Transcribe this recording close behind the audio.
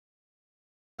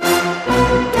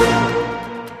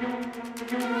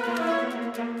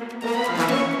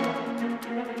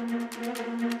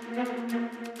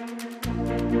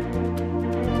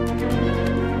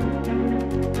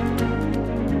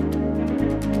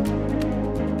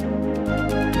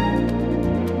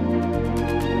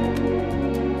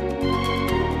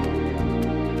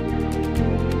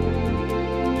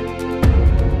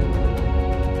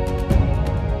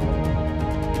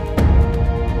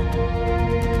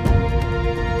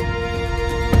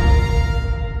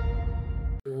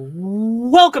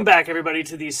Welcome back, everybody,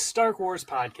 to the Stark Wars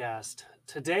podcast.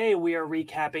 Today, we are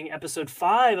recapping episode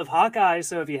 5 of Hawkeye,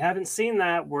 so if you haven't seen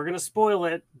that, we're going to spoil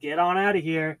it. Get on out of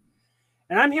here.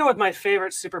 And I'm here with my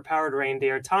favorite superpowered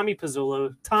reindeer, Tommy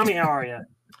Pizzullo. Tommy, how are you?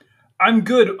 I'm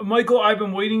good. Michael, I've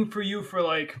been waiting for you for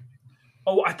I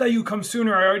thought you'd come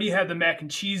sooner. I already had the mac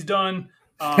and cheese done.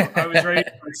 I was ready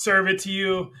to serve it to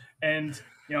you, and,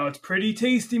 it's pretty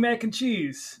tasty mac and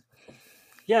cheese.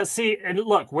 Yeah, see, and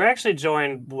look, we're actually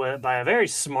joined by a very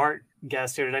smart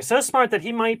guest here today. So smart that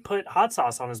he might put hot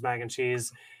sauce on his mac and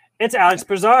cheese. It's Alex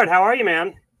Brizard. How are you,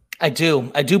 man? I do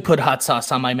put hot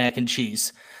sauce on my mac and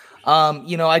cheese.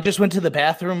 I just went to the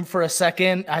bathroom for a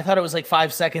second. I thought it was like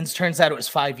 5 seconds. Turns out it was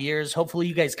 5 years. Hopefully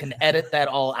you guys can edit that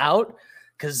all out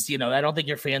because, I don't think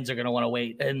your fans are going to want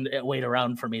to wait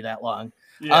around for me that long.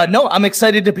 Yeah. No, I'm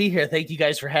excited to be here. Thank you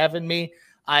guys for having me.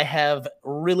 I have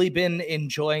really been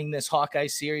enjoying this Hawkeye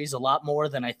series a lot more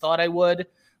than I thought I would.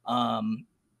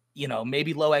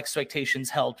 Maybe low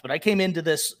expectations helped, but I came into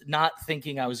this not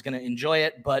thinking I was going to enjoy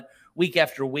it, but week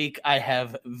after week, I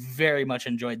have very much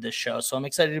enjoyed this show. So I'm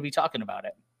excited to be talking about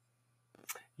it.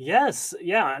 Yes.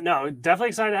 Yeah, no, definitely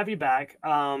excited to have you back.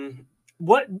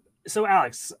 So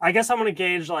Alex, I guess I'm going to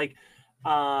gauge let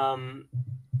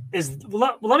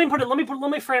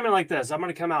me frame it like this. I'm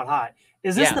going to come out hot.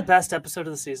 Is this the best episode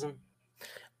of the season?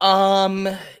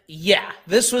 Yeah,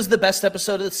 this was the best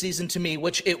episode of the season to me,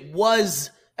 which it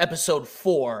was episode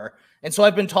 4. And so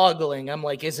I've been toggling. I'm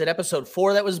like, is it episode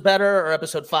 4 that was better or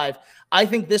episode 5? I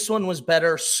think this one was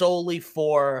better solely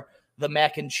for the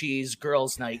mac and cheese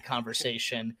girls' night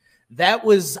conversation. That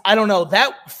was, I don't know,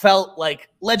 that felt like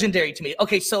legendary to me.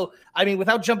 Okay, so,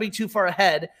 without jumping too far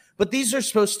ahead, but these are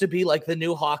supposed to be like the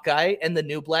new Hawkeye and the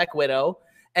new Black Widow.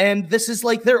 And this is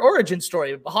like their origin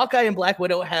story. Hawkeye and Black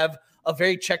Widow have a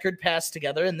very checkered past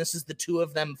together, and this is the two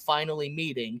of them finally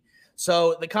meeting.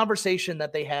 So the conversation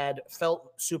that they had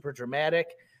felt super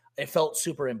dramatic. It felt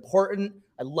super important.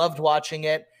 I loved watching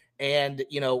it. And,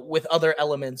 with other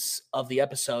elements of the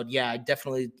episode, I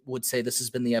definitely would say this has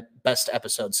been the best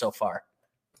episode so far.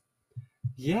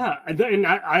 Yeah, and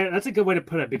I that's a good way to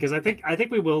put it, because I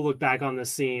think we will look back on this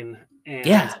scene, and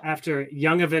after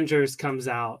Young Avengers comes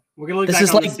out, we're gonna look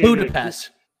back on this scene. Budapest.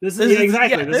 This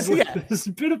is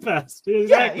Budapest.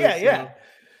 Exactly. Yeah.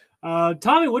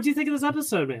 Tommy, what do you think of this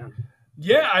episode, man?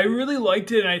 Yeah, I really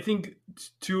liked it, and I think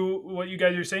to what you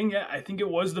guys are saying, I think it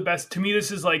was the best. To me, this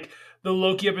is like the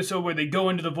Loki episode where they go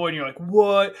into the void and you're like,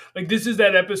 what? Like, this is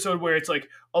that episode where it's like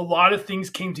a lot of things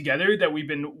came together that we've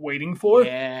been waiting for.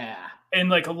 Yeah. And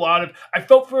like I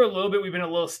felt for a little bit we've been a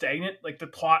little stagnant. Like the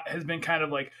plot has been kind of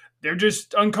like they're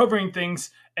just uncovering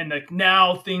things, and like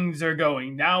now things are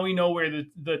going. Now we know where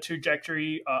the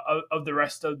trajectory of the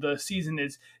rest of the season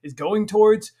is going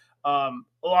towards. A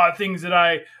lot of things that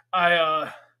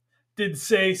I did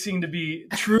say seem to be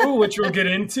true, which we'll get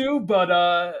into,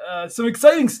 but some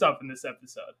exciting stuff in this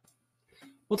episode.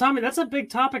 Well, Tommy, that's a big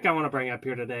topic I want to bring up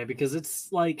here today, because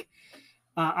it's like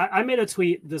I made a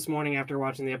tweet this morning after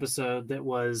watching the episode that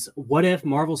was, what if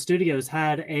Marvel Studios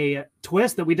had a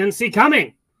twist that we didn't see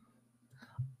coming?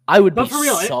 I would be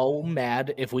so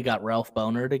mad if we got Ralph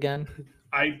Bonered again.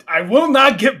 I will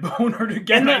not get Bonered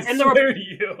again. I swear to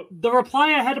you. The reply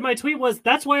I had to my tweet was,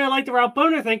 that's why I like the Ralph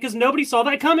Boner thing, because nobody saw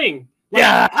that coming.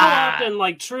 How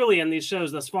often, truly in these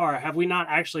shows thus far, have we not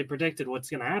actually predicted what's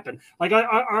going to happen? Like,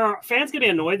 are fans going to be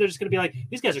annoyed? They're just going to be like,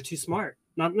 these guys are too smart.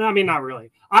 Not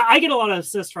really. I get a lot of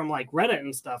assists from, Reddit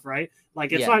and stuff, right?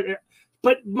 Like, it's not...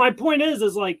 But my point is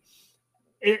like,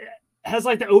 it has,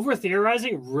 the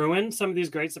over-theorizing ruined some of these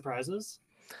great surprises?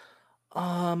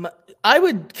 I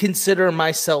would consider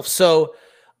myself... So,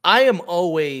 I am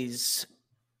always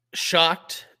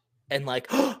shocked and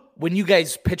when you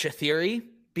guys pitch a theory,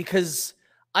 because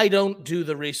I don't do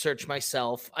the research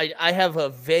myself. I have a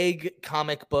vague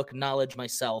comic book knowledge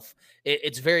myself.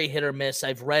 It's very hit or miss.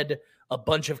 I've read a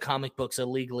bunch of comic books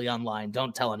illegally online.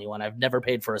 Don't tell anyone. I've never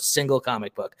paid for a single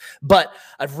comic book, but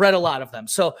I've read a lot of them.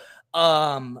 So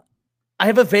I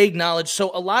have a vague knowledge.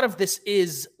 So a lot of this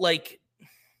is like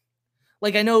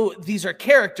I know these are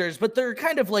characters, but they're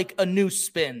kind of like a new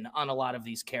spin on a lot of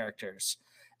these characters.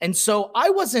 And so I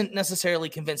wasn't necessarily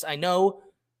convinced. I know.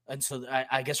 And so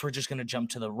I guess we're just going to jump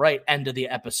to the right end of the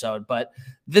episode, but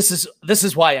this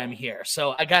is why I'm here.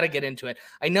 So I got to get into it.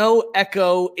 I know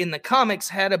Echo in the comics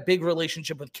had a big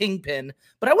relationship with Kingpin,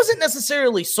 but I wasn't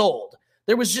necessarily sold.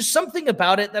 There was just something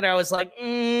about it that I was like,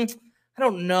 I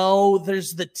don't know.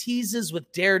 There's the teases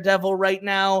with Daredevil right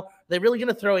now. They're really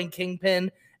going to throw in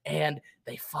Kingpin. and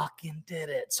they fucking did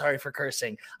it. Sorry for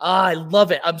cursing. I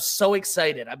love it. I'm so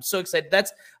excited.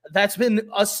 That's been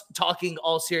us talking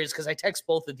all series because I text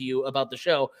both of you about the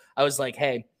show. I was like,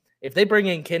 hey, if they bring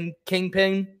in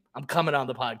Kingpin, I'm coming on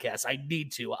the podcast. I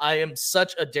need to. I am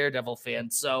such a Daredevil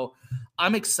fan, so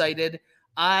I'm excited.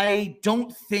 I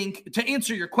don't think, to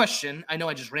answer your question, I know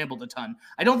I just rambled a ton.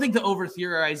 I don't think the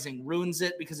over-theorizing ruins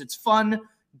it because it's fun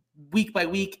week by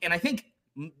week, and I think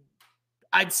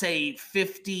I'd say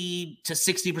 50 to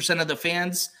 60% of the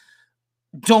fans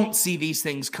don't see these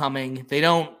things coming. They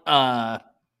don't know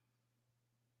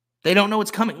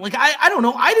what's coming. Like, I don't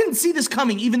know. I didn't see this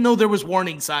coming, even though there was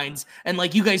warning signs. And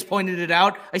like you guys pointed it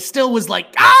out, I still was like,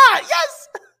 yes.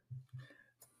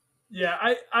 Yeah,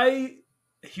 I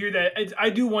hear that. I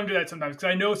do wonder that sometimes because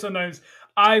I know sometimes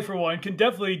I, for one, can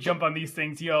definitely jump on these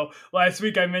things. Last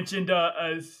week I mentioned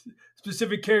a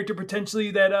specific character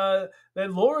potentially that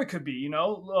Laura could be,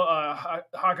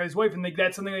 Hawkeye's wife, and like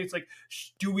that's something that's like,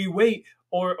 do we wait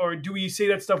or do we say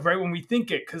that stuff right when we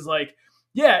think it? Because like,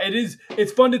 yeah,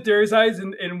 it's fun to theorize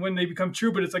and when they become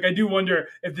true, but it's like I do wonder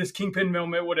if this Kingpin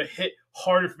moment would have hit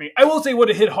harder for me. I will say would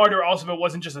have hit harder also if it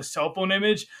wasn't just a cell phone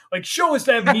image. Like, show us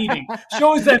that meeting.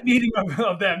 Show us that meeting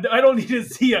of them. I don't need to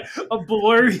see a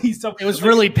blurry stuff. It was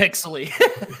really pixely.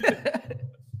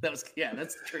 That's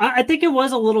true. I think it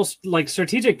was a little like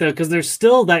strategic though, because there's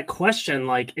still that question,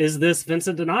 like, is this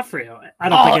Vincent D'Onofrio? I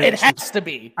don't think it has to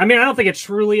be. I mean, I don't think it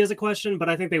truly is a question, but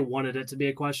I think they wanted it to be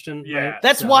a question. Yeah, right?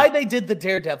 That's why they did the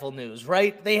Daredevil news,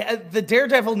 right? The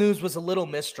Daredevil news was a little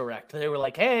misdirect. They were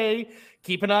like, "Hey,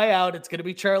 keep an eye out. It's going to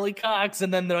be Charlie Cox,"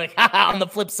 and then they're like, on the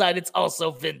flip side, it's also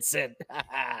Vincent.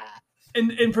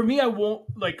 and for me, I won't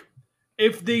like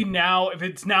if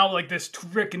it's now like this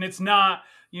trick and it's not,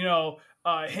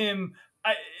 him.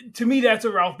 To me, that's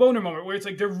a Ralph Bohner moment where it's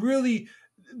like they're really.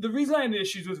 The reason I had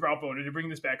issues with Ralph Bohner, to bring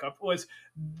this back up, was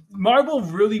Marvel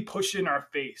really pushed in our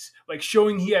face, like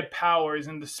showing he had powers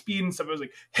and the speed and stuff. I was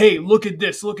like, hey, look at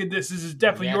this. This is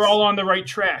definitely, You're all on the right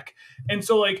track. And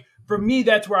so like, for me,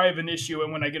 that's where I have an issue.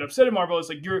 And when I get upset at Marvel, it's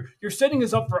like, you're setting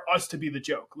us up for us to be the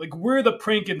joke. Like, we're the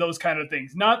prank in those kind of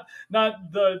things, not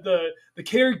the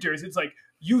characters. It's like,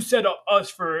 you set up us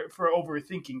for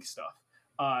overthinking stuff.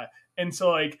 And so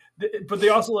like, but they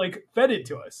also like fed it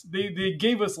to us. They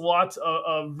gave us lots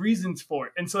of reasons for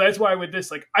it. And so that's why with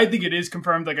this, like, I think it is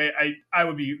confirmed. Like I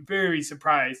would be very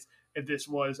surprised if this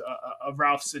was a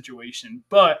Ralph situation,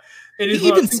 but it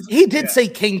is. He did say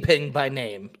Kingpin by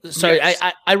name. Sorry.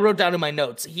 Yes. I wrote down in my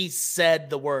notes. He said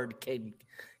the word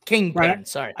Kingpin. Right.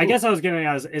 Sorry. I guess I was getting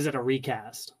at is it a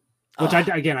recast? Which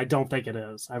I don't think it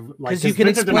is. Because you can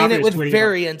explain it with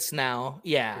variants now.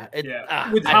 Yeah.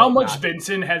 With how much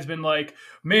Vincent has been like,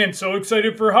 man, so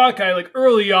excited for Hawkeye. Like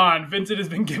early on, Vincent has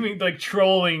been giving like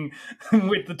trolling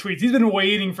with the tweets. He's been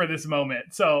waiting for this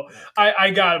moment. So I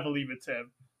gotta believe it's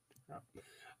him.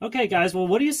 Okay, guys. Well,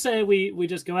 what do you say we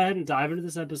just go ahead and dive into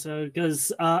this episode?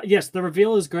 Because yes, the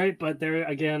reveal is great, but there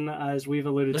again, as we've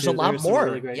alluded there's to, a lot more.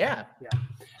 Really great, yeah.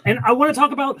 And I want to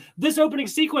talk about this opening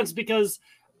sequence because.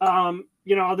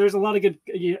 There's a lot of good.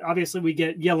 Obviously, we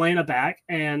get Yelena back,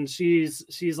 and she's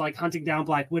like hunting down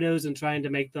Black Widows and trying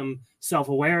to make them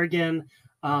self-aware again.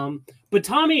 But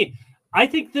Tommy, I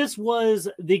think this was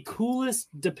the coolest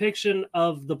depiction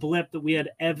of the blip that we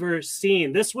had ever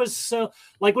seen. This was so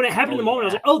like when it happened in the moment, I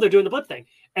was like, oh, they're doing the blip thing,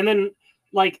 and then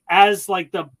like as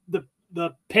like the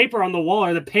paper on the wall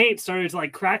or the paint started to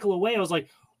like crackle away, I was like,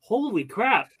 holy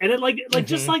crap. And it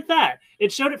just like that,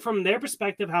 it showed it from their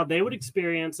perspective, how they would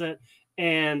experience it.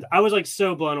 And I was like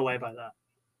so blown away by that.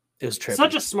 It was trippy.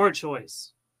 Such a smart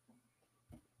choice.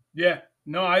 Yeah,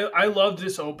 no, I love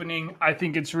this opening. I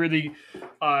think it's really,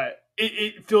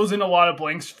 it fills in a lot of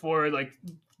blanks for like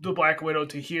the Black Widow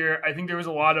to hear. I think there was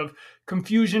a lot of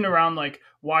confusion around like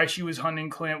why she was hunting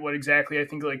Clint, what exactly. I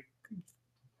think like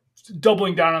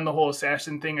doubling down on the whole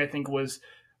assassin thing, I think was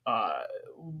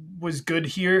good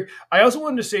here. I also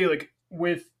wanted to say, like,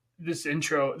 with this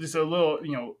intro, this is a little,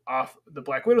 off the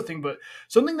Black Widow thing, but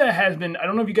something that has been, I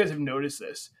don't know if you guys have noticed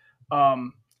this,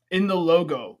 in the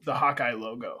logo, the Hawkeye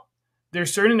logo,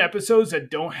 there's certain episodes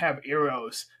that don't have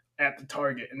arrows at the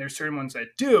target, and there's certain ones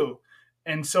that do.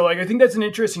 And so, like, I think that's an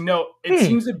interesting note. It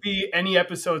seems to be any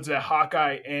episodes that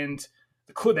Hawkeye and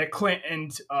that Clint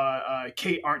and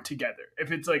Kate aren't together.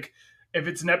 If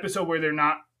it's an episode where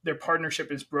their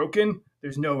partnership is broken,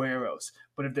 there's no arrows.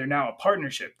 But if they're now a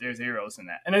partnership, there's arrows in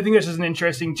that. And I think that's just an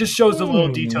interesting, just shows the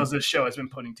little details this show has been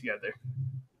putting together.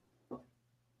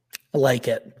 I like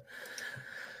it.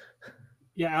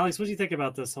 Yeah, Alex, what do you think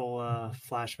about this whole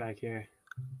flashback here?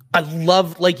 I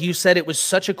love, like you said, it was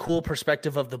such a cool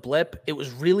perspective of the blip. It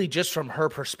was really just from her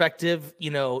perspective.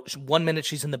 1 minute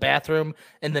she's in the bathroom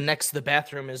and the next the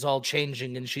bathroom is all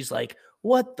changing and she's like,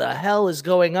 what the hell is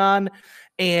going on?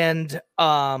 And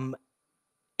I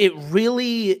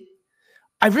really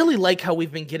like how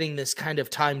we've been getting this kind of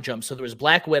time jump. So there was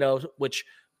Black Widow, which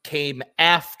came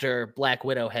after Black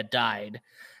Widow had died.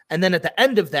 And then at the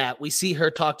end of that, we see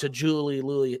her talk to Julie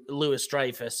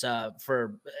Louis-Dreyfus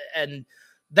and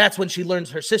that's when she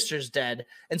learns her sister's dead.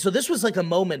 And so this was like a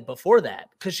moment before that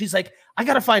because she's like, I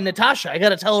got to find Natasha. I got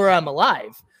to tell her I'm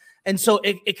alive. And so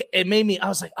it made me, I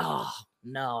was like, oh,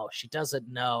 no, she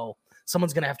doesn't know.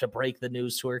 Someone's going to have to break the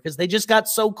news to her because they just got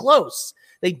so close.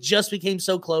 They just became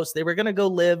so close. They were going to go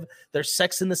live their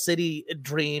Sex in the City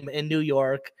dream in New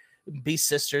York, be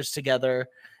sisters together.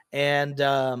 And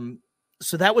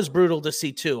so that was brutal to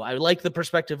see too. I like the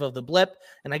perspective of the blip,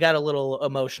 and I got a little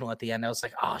emotional at the end. I was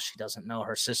like, oh, she doesn't know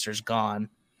her sister's gone.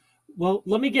 Well,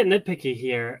 let me get nitpicky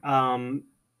here.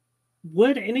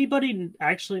 Would anybody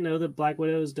actually know that Black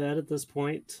Widow is dead at this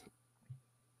point?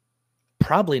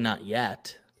 Probably not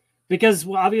yet. Because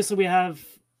obviously we have...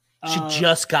 she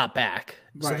just got back.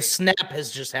 Right. So the snap has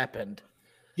just happened.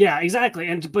 Yeah,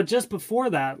 exactly. But just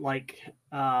before that,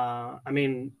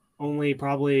 only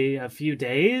probably a few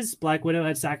days, Black Widow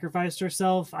had sacrificed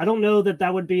herself. I don't know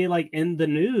that would be in the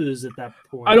news at that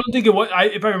point. I don't think it was.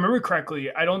 If I remember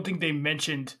correctly, I don't think they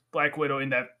mentioned Black Widow in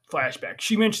that flashback.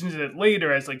 She mentions it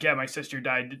later as my sister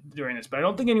died during this, but I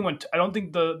don't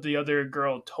think the other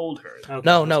girl told her. Okay.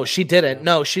 No, she didn't.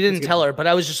 No, she didn't tell her, but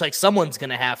I was just like, someone's going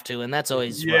to have to, and that's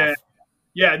always rough.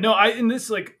 Yeah, no,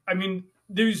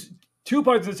 there's two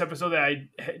parts of this episode that I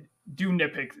do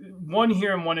nitpick. One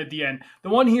here and one at the end. The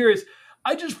one here is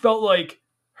I just felt like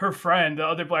her friend, the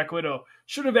other Black Widow,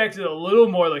 should have acted a little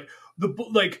more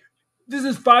this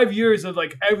is 5 years of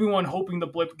everyone hoping the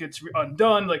blip gets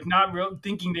undone, not real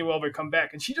thinking they will ever come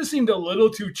back, and she just seemed a little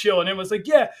too chill. And it was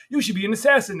yeah, you should be an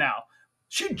assassin now.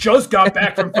 She just got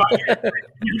back from 5 years.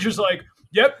 You're just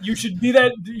yep, you should be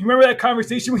that. You remember that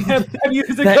conversation we had 5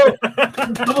 years ago?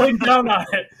 Doubling down on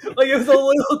it. It was a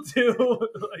little too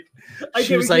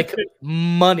she was like,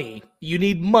 money. You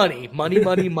need money. Money.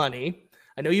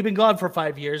 I know you've been gone for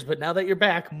 5 years, but now that you're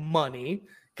back, money.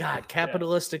 God,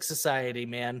 capitalistic society,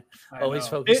 man. Always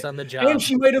focused on the job. And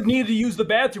she might have needed to use the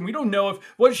bathroom. We don't know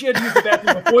what if she had to use the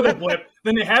bathroom before the blip.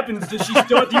 Then it happens. Does she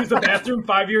still have to use the bathroom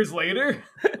 5 years later?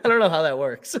 I don't know how that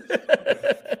works.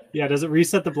 Yeah, does it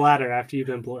reset the bladder after you've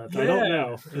been blipped? Yeah. I don't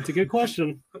know. It's a good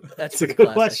question. That's a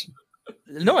good question.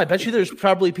 No, I bet you there's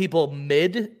probably people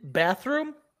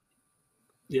mid-bathroom.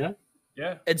 Yeah.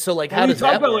 And so, how does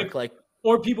that work?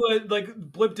 Or people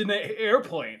that blipped in the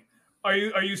airplane. Are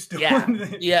you still?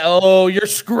 Yeah. Oh, you're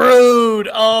screwed.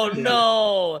 Oh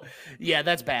no. Yeah,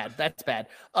 that's bad.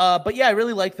 But yeah, I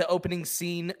really like the opening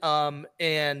scene. But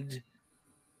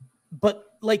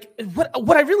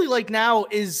what I really like now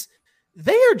is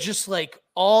they are just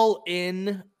all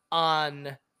in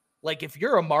on if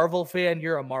you're a Marvel fan,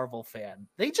 you're a Marvel fan.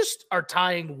 They just are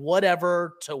tying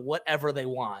whatever to whatever they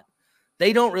want.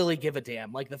 They don't really give a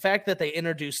damn. The fact that they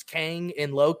introduced Kang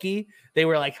in Loki, they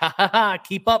were like, ha ha ha,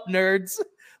 keep up, nerds.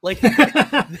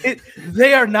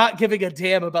 They are not giving a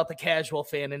damn about the casual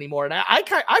fan anymore. And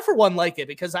I for one like it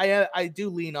because I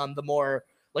do lean on the more,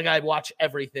 I watch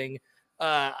everything.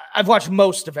 I've watched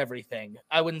most of everything.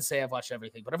 I wouldn't say I've watched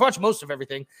everything, but I've watched most of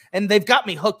everything. And they've got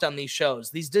me hooked on these shows,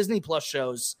 these Disney Plus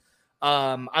shows.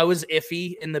 I was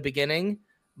iffy in the beginning,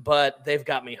 but they've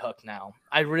got me hooked now.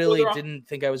 I really didn't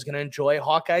think I was going to enjoy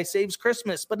Hawkeye Saves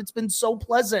Christmas, but it's been so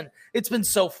pleasant. It's been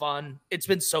so fun. It's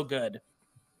been so good.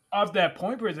 Off that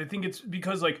point, Briz, I think it's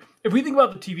because, if we think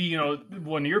about the TV,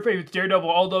 one of your favorites, Daredevil,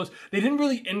 all those, they didn't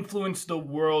really influence the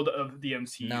world of the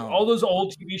MCU. No. All those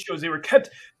old TV shows, they were kept.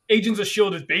 Agents of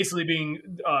S.H.I.E.L.D. is basically being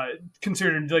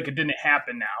considered it didn't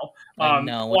happen now. I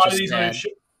know, which is sad.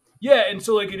 Yeah, and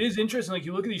so, it is interesting.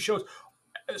 You look at these shows.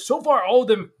 So far, all of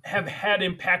them have had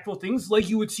impactful things like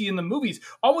you would see in the movies.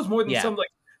 Almost more than some,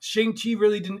 Shang-Chi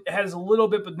really has a little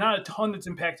bit, but not a ton that's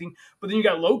impacting. But then you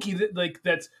got Loki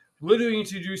that's literally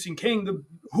introducing Kang,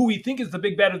 who we think is the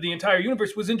big bad of the entire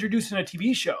universe, was introduced in a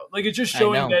TV show. It's just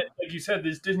showing that, like you said,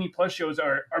 these Disney Plus shows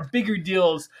are bigger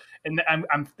deals, and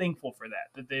I'm thankful for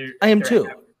that I am too.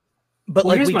 But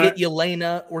we get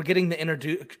Yelena, we're getting the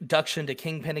introduction to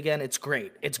Kingpin again. It's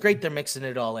great. It's great they're mixing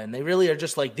it all in. They really are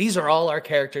just these are all our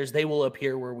characters. They will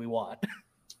appear where we want.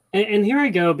 And here I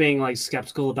go being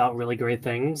skeptical about really great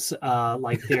things,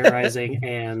 theorizing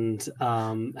and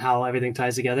how everything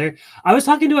ties together. I was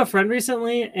talking to a friend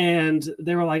recently and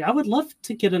they were like, I would love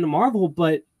to get into Marvel,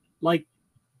 but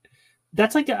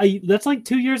that's like that's like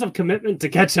 2 years of commitment to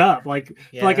catch up. Like,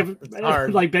 Yeah, like if it's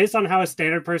hard. like based on how a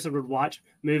standard person would watch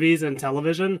movies and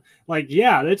television, like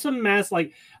yeah, it's a mess.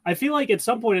 Like I feel like at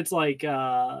some point it's like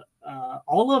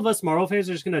all of us Marvel fans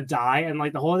are just gonna die, and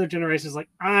like the whole other generation is like,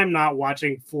 I'm not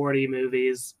watching 40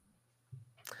 movies.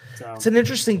 So It's an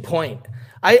interesting point.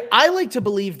 I like to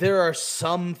believe there are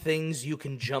some things you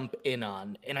can jump in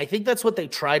on. And I think that's what they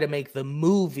try to make the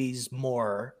movies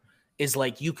more, is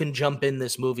like you can jump in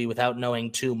this movie without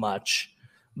knowing too much.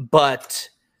 But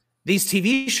these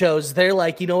TV shows, they're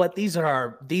like, you know what? These are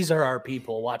our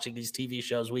people watching these TV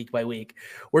shows week by week.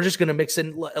 We're just gonna mix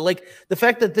in like the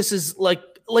fact that this is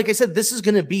like I said, this is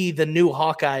gonna be the new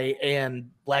Hawkeye and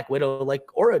Black Widow like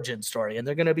origin story, and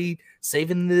they're gonna be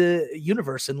saving the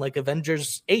universe in like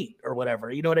Avengers 8 or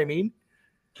whatever. You know what I mean?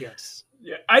 yes.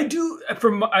 Yeah, I do.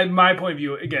 From my point of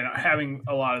view, again, having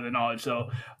a lot of the knowledge, so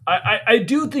I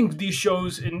do think these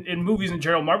shows in movies in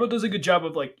general, Marvel does a good job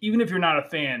of like, even if you're not a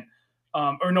fan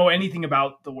or know anything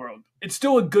about the world, it's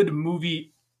still a good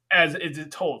movie as it's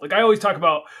told. Like I always talk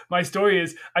about, my story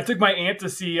is I took my aunt to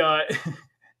see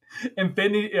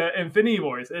Infinity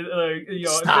Wars,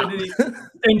 Infinity,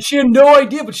 and she had no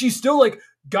idea, but she still like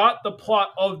got the plot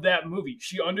of that movie.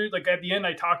 She like at the end,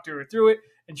 I talked to her through it.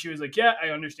 And she was like, yeah, I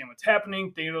understand what's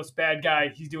happening. Thanos, bad guy.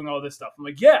 He's doing all this stuff. I'm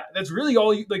like, yeah, that's really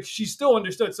all you, like, she still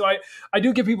understood. So I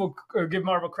do give people, or give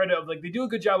Marvel credit of like, they do a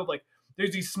good job of like,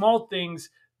 there's these small things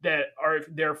that are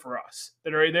there for us,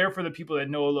 that are there for the people that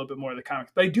know a little bit more of the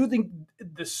comics. But I do think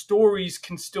the stories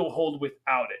can still hold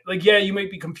without it. Like, yeah, you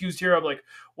might be confused here of like,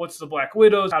 what's the Black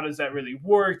Widows? How does that really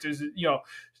work? There's,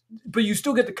 but you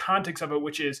still get the context of it,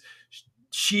 which is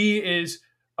she is,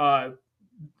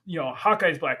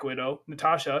 Hawkeye's Black Widow,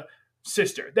 Natasha,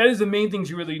 sister. That is the main things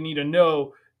you really need to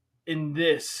know in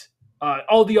this.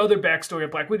 All the other backstory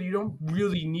of Black Widow, you don't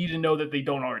really need to know that they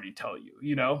don't already tell you,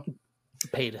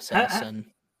 Paid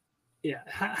assassin. Yeah.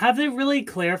 Have they really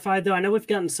clarified, though? I know we've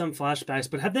gotten some flashbacks,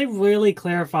 but have they really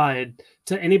clarified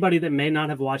to anybody that may not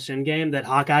have watched Endgame that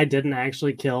Hawkeye didn't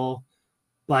actually kill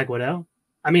Black Widow?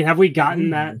 I mean, have we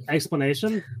gotten that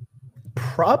explanation?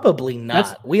 Probably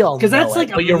not. We all know that's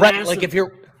like, but you're right. Like if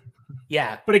you're,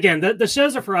 yeah. But again, the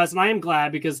shows are for us, and I am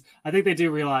glad because I think they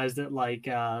do realize that like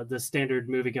the standard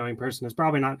movie going person is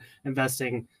probably not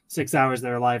investing 6 hours of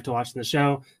their life to watching the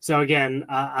show. So again,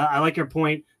 I like your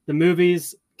point. The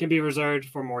movies can be reserved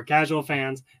for more casual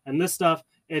fans, and this stuff,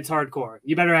 it's hardcore.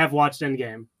 You better have watched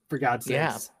Endgame, for God's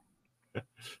sakes. Yeah.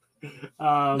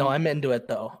 No, I'm into it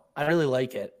though. I really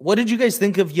like it. What did you guys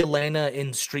think of Yelena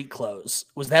in street clothes?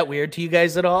 Was that weird to you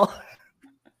guys at all?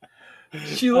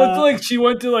 She looked like she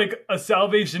went to like a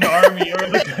Salvation Army or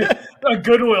like a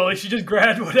Goodwill. Like she just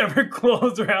grabbed whatever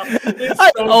clothes around.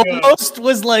 I almost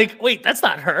was like, wait, that's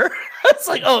not her. It's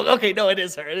like, oh, okay, no, it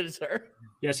is her. It is her.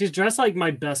 Yeah, she's dressed like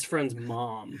my best friend's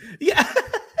mom. Yeah.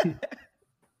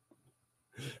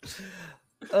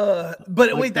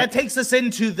 But wait, that takes us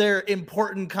into their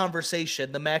important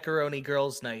conversation, the Macaroni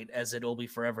Girls' Night, as it will be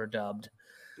forever dubbed.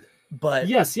 But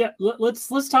yes, yeah,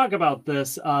 let's talk about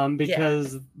this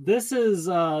because this is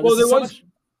there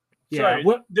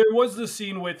was the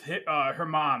scene with her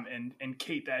mom and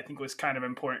Kate that I think was kind of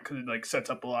important because it like sets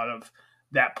up a lot of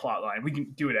that plot line. We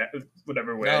can do it at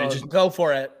whatever way. No, go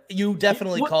for it. You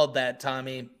definitely called that,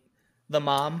 Tommy. The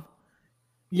mom.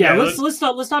 Yeah, let's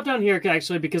stop down here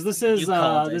actually because this is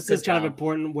kind of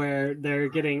important where they're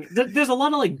getting there's a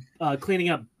lot of like cleaning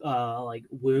up like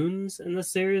wounds in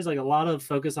this series, like a lot of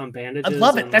focus on bandages. I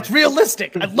love it. That's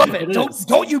realistic. I love it.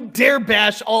 Don't you dare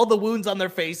bash all the wounds on their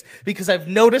face because I've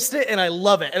noticed it and I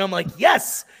love it. And I'm like,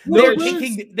 yes, they're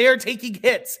taking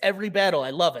hits every battle. I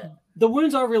love it. The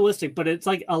wounds are realistic, but it's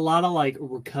like a lot of like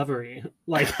recovery,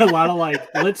 like a lot of like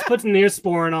let's put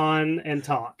Neosporin on and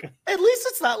talk. At least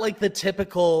it's not like the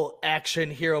typical action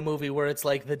hero movie where it's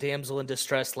like the damsel in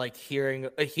distress like healing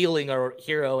a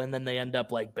hero and then they end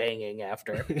up like banging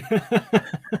after.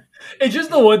 It's just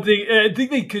the one thing. I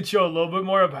think they could show a little bit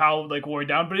more of how like worn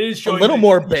down, but it is showing a little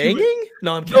more banging.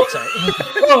 No, I'm kidding. Sorry.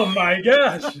 Oh my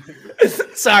gosh!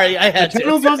 Sorry, I had to.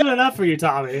 It wasn't enough for you,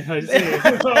 Tommy.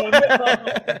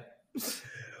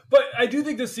 But I do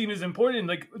think this scene is important.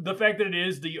 Like the fact that it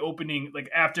is the opening, like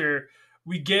after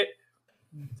we get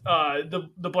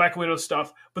the Black Widow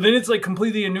stuff, but then it's like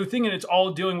completely a new thing, and it's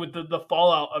all dealing with the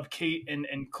fallout of Kate and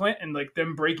Clint and like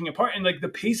them breaking apart. And like the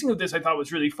pacing of this, I thought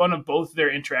was really fun of both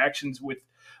their interactions with,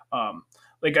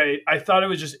 like I thought it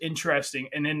was just interesting.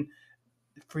 And then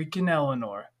freaking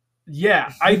Eleanor,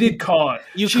 yeah, I did call it.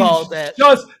 You called it.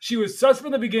 She was sus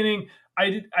from the beginning.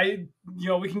 We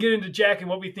can get into Jack and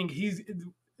what we think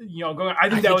going. I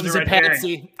think that was he's a red herring.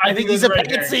 patsy. I think he's a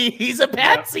patsy. He's a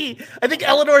patsy. Yeah. I think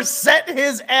Eleanor set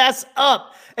his ass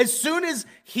up. As soon as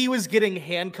he was getting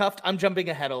handcuffed, I'm jumping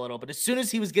ahead a little, but as soon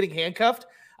as he was getting handcuffed,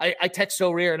 I text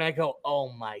O'Rear and I go,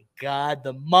 "Oh my God,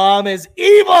 the mom is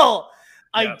evil."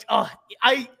 Yeah.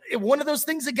 One of those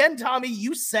things again, Tommy,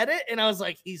 you said it, and I was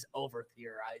like, he's over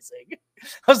theorizing.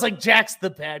 I was like, Jack's the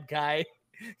bad guy.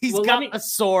 He's got a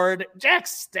sword. Jack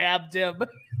stabbed him.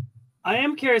 I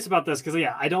am curious about this because,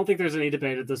 I don't think there's any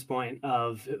debate at this point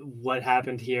of what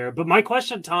happened here. But my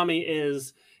question, Tommy,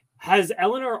 is, has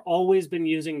Eleanor always been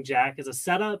using Jack as a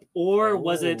setup, or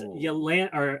was it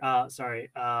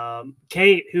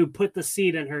Kate who put the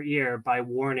seed in her ear by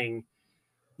warning?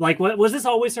 Like, what was this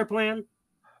always her plan?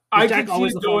 I could see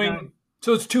it going.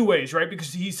 So it's two ways, right?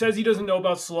 Because he says he doesn't know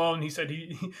about Sloane. He said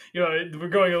we're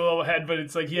going a little ahead, but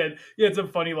it's like he had some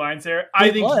funny lines there.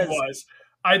 I think he was.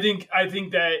 I think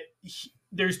that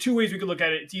there's two ways we could look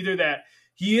at it. It's either that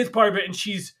he is part of it, and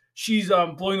she's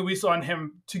blowing the whistle on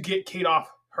him to get Kate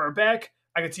off her back.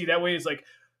 I could see that way. It's like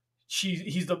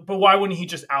but why wouldn't he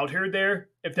just out her there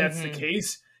if that's the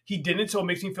case? He didn't, so it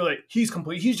makes me feel like he's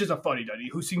just a fuddy-duddy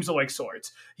who seems to like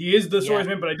swords. He is the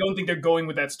swordsman, but I don't think they're going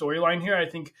with that storyline here. I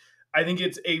think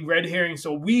it's a red herring.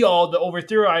 So we all, the over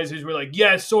theorizers, were like,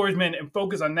 yes, swordsman, and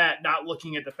focus on that, not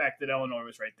looking at the fact that Eleanor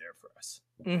was right there for us.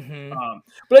 Mm-hmm.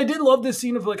 But I did love this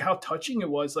scene of like how touching it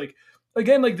was. Like,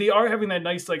 again, like they are having that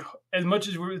nice, like, as much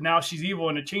as now she's evil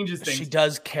and it changes things. She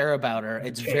does care about her.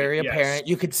 It's very apparent.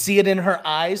 You could see it in her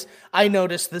eyes. I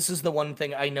noticed, this is the one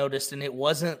thing I noticed, and it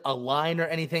wasn't a line or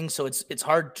anything, so it's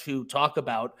hard to talk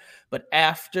about. But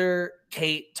after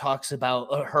Kate talks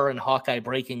about her and Hawkeye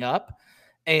breaking up,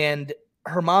 and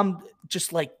her mom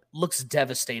just like looks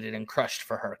devastated and crushed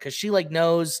for her because she like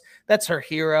knows that's her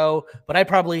hero. But I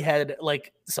probably had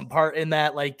like some part in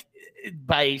that, like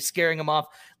by scaring him off.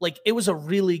 Like it was a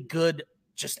really good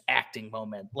just acting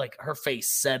moment. Like her face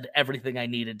said everything I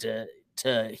needed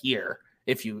to hear,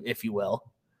 if you will.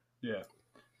 Yeah.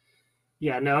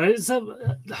 Yeah, no, it's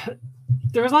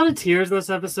there was a lot of tears in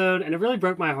this episode, and it really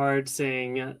broke my heart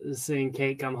seeing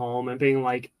Kate come home and being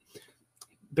like,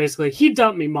 basically, he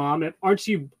dumped me, Mom. Aren't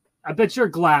you? I bet you're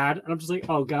glad. And I'm just like,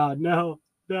 oh God, no,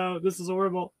 this is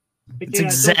horrible. It's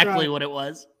exactly what it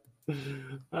was.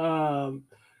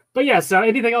 But yeah, so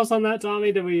anything else on that,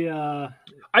 Tommy? Did we? I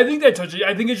think that touches.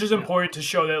 I think it's just important to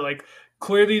show that, like,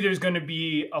 clearly there's going to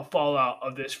be a fallout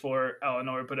of this for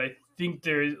Eleanor, but I think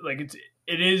there's like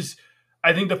it is.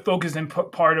 I think the focus and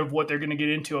part of what they're going to get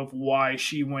into of why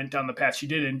she went down the path she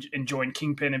did and joined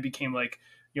Kingpin and became like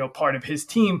part of his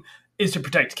team is to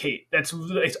protect Kate.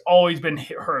 It's always been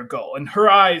her goal. And her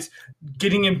eyes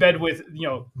getting in bed with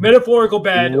metaphorical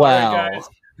bed. Wow, guys,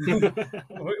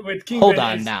 with Kingpin. Hold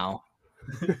on now.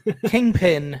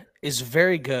 Kingpin is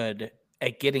very good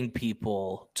at getting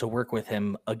people to work with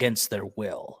him against their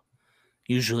will,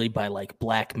 usually by like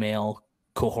blackmail,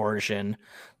 coercion.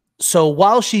 So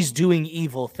while she's doing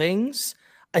evil things,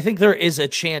 I think there is a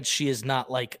chance she is not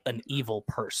like an evil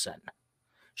person.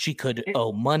 She could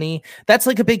owe money. That's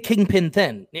like a big Kingpin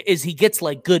thing, is he gets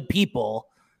like good people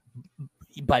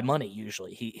by money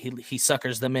usually. He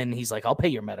suckers them in. He's like, I'll pay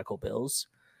your medical bills.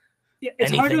 Yeah,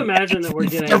 it's hard to imagine that we're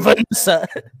getting.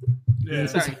 Yeah.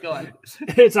 Sorry, go on.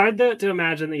 It's hard to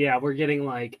imagine that. We're getting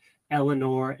like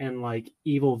Eleanor and like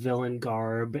evil villain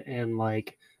garb, and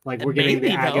like we're getting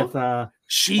the Agatha.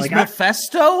 She's like,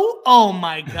 Mephisto. Oh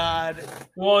my God!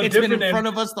 Well, it's been in front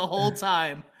of us the whole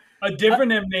time. A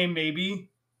different name, maybe.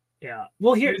 Yeah.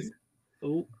 Well,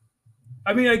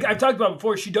 I mean, I've talked about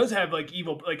before. She does have like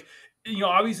evil, like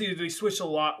obviously they switch a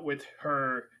lot with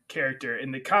her character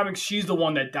in the comics. She's the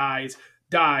one that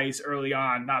dies early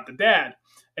on, not the dad,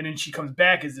 and then she comes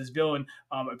back as this villain.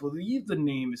 I believe the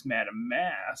name is Madame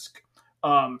Mask,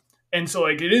 and so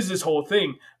like it is this whole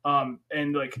thing,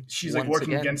 and like she's like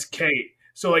working against Kate.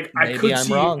 So like maybe I'm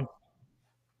wrong.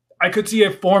 I could see a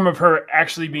form of her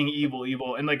actually being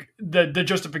evil, and like the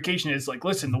justification is like,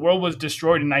 listen, the world was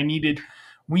destroyed, and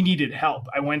we needed help.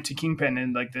 I went to Kingpin,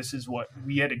 and like this is what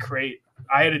we had to create.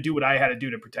 I had to do what I had to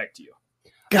do to protect you.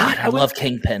 God, I love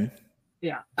Kingpin.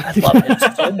 Yeah, I love him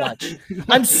so much.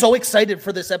 I'm so excited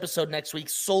for this episode next week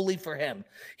solely for him.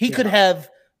 He could have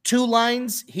 2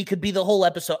 lines. He could be the whole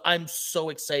episode. I'm so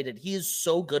excited. He is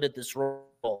so good at this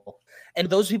role. And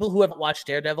those people who haven't watched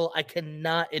Daredevil, I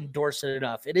cannot endorse it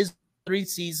enough. It is 3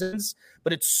 seasons,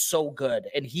 but it's so good.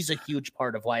 And he's a huge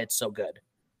part of why it's so good.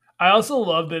 I also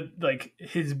love that like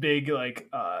his big like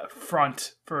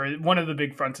front for one of the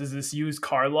big fronts is this used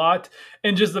car lot,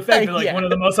 and just the fact that like one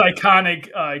of the most iconic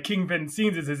Kingpin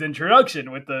scenes is his introduction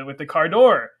with the car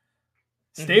door.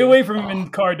 Stay away from him in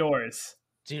car doors.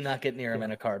 Do not get near him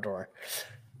in a car door.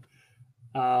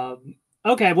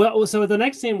 Okay, well, so the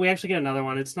next scene we actually get another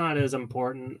one. It's not as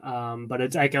important, but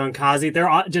it's Echo and Kazi.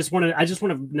 I just want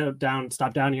to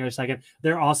stop down here a second.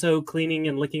 They're also cleaning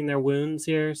and licking their wounds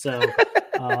here. So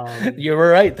you were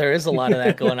right. There is a lot of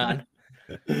that going on.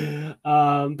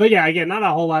 But yeah, again, not a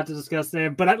whole lot to discuss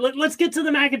there. But let's get to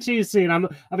the mac and cheese scene. I'm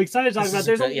excited to talk about.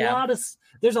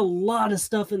 There's a lot of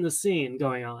stuff in the scene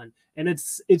going on, and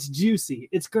it's juicy.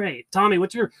 It's great. Tommy, what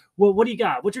do you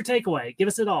got? What's your takeaway? Give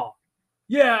us it all.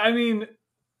 Yeah, I mean,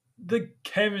 the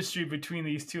chemistry between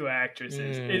these two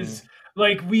actresses is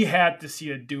like we had to see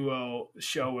a duo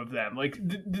show of them. Like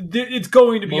it's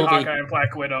going to be Hawkeye and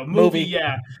Black Widow movie.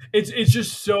 Yeah, it's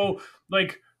just so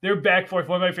like they're back and forth.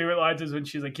 One of my favorite lines is when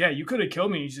she's like, "Yeah, you could have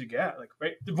killed me." And she's like, "Yeah, like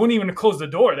right." They wouldn't even close the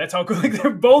door. That's how good. Like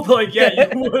they're both like,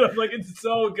 "Yeah, you would have." Like it's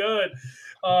so good.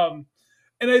 And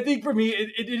I think for me,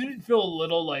 it didn't feel a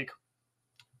little like,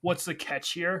 what's the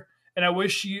catch here? And I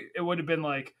wish it would have been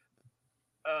like.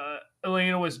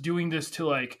 Elena was doing this to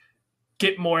like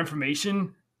get more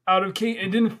information out of Kate.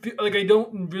 It didn't feel like I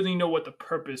don't really know what the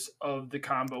purpose of the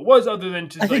combo was, other than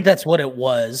just. I think that's what it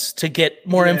was, to get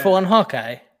more info on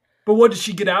Hawkeye. But what did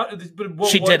she get out?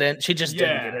 She didn't. She just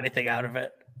didn't get anything out of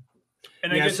it.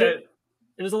 And I guess it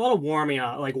was a lot of warming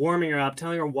her up,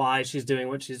 telling her why she's doing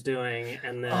what she's doing,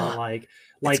 and then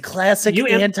it's classic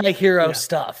anti-hero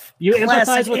stuff. You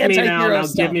classic empathize with me now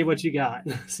give me what you got.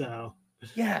 So.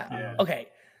 Yeah. Okay.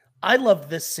 I love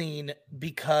this scene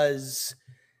because,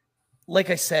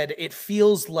 like I said, it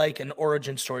feels like an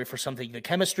origin story for something. The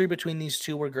chemistry between these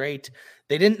two were great.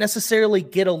 They didn't necessarily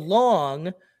get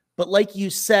along, but like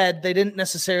you said, they didn't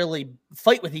necessarily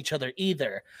fight with each other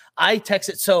either. I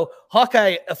texted, so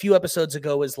Hawkeye a few episodes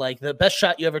ago was like, the best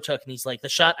shot you ever took. And he's like, the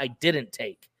shot I didn't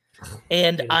take.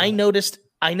 And I noticed,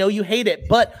 I know you hate it,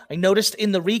 but I noticed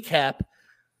in the recap,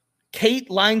 Kate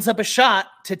lines up a shot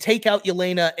to take out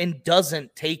Yelena and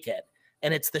doesn't take it.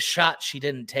 And it's the shot she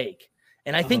didn't take.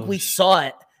 And I think we saw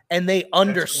it and they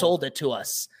undersold it to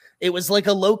us. It was like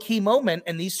a low-key moment,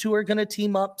 and these two are going to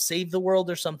team up, save the world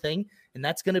or something. And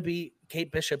that's going to be Kate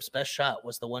Bishop's best shot,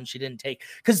 was the one she didn't take.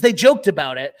 Because they joked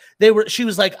about it. She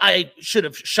was like, I should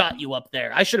have shot you up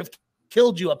there. I should have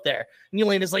killed you up there. And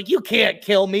Yelena's like, you can't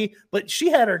kill me. But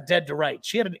she had her dead to rights.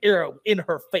 She had an arrow in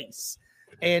her face.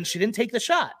 And she didn't take the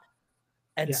shot.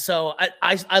 And so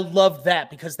I love that,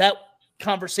 because that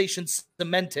conversation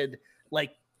cemented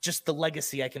like just the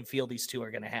legacy I can feel these two are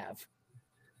going to have.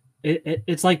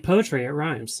 It's like poetry. It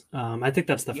rhymes. I think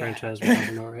that's the franchise we're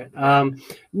talking about,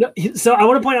 right? So I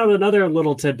want to point out another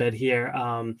little tidbit here.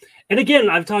 And again,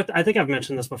 I think I've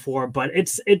mentioned this before, but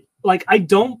I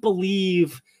don't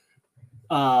believe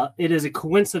it is a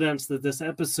coincidence that this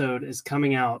episode is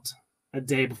coming out a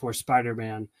day before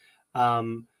Spider-Man.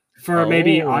 For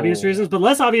maybe obvious reasons, but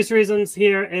less obvious reasons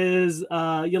here is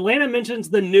Yelena mentions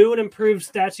the new and improved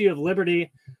Statue of Liberty.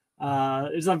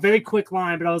 It's a very quick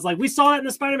line, but I was like, we saw it in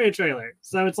the Spider-Man trailer,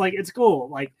 so it's like, it's cool.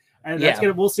 Like, and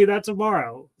we'll see that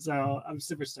tomorrow. So I'm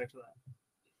super stoked for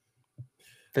that.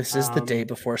 This is the day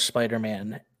before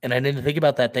Spider-Man, and I didn't think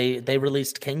about that. They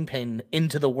released Kingpin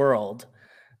into the world.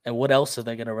 And what else are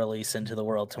they going to release into the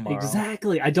world tomorrow?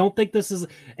 Exactly. I don't think this is...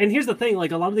 And here's the thing.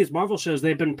 Like, a lot of these Marvel shows,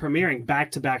 they've been premiering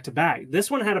back to back to back. This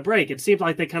one had a break. It seemed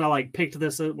like they kind of like picked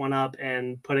this one up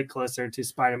and put it closer to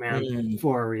Spider-Man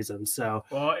for a reason. So,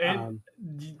 well,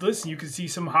 listen, you can see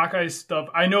some Hawkeye stuff.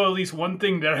 I know at least one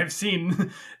thing that I've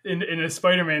seen in a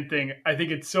Spider-Man thing. I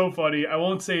think it's so funny. I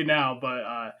won't say now, but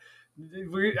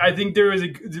I think there is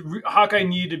Hawkeye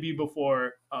needed to be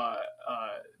before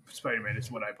Spider-Man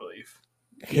is what I believe.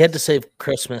 He had to save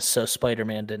Christmas so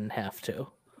Spider-Man didn't have to.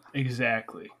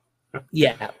 Exactly.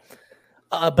 Yeah.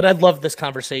 But I love this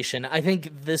conversation. I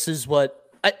think this is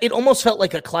it almost felt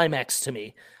like a climax to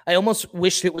me. I almost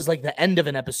wished it was like the end of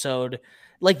an episode.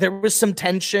 Like there was some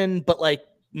tension, but like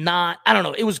not, I don't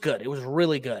know. It was good. It was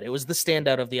really good. It was the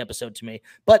standout of the episode to me,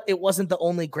 but it wasn't the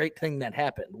only great thing that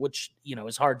happened, which,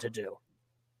 is hard to do.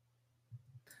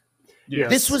 Yes.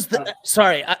 This was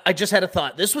sorry, I just had a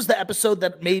thought. This was the episode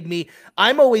that made me,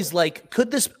 I'm always like,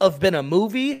 could this have been a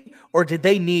movie or did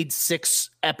they need 6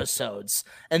 episodes?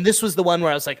 And this was the one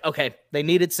where I was like, okay, they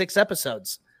needed 6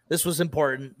 episodes. This was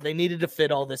important. They needed to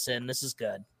fit all this in. This is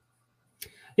good.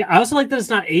 Yeah, I also like that it's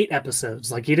not 8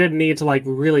 episodes. Like, you didn't need to like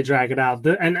really drag it out.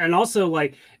 And also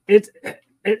like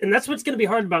and that's what's going to be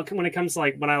hard about when it comes to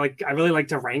like, when I really like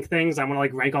to rank things. I want to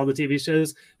like rank all the TV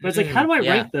shows, but it's like, how do I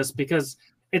rank this? Because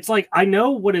it's like I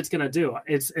know what it's gonna do.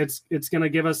 It's gonna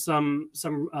give us some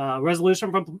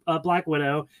resolution from Black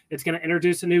Widow. It's gonna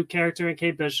introduce a new character in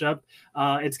Kate Bishop.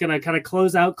 It's gonna kind of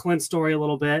close out Clint's story a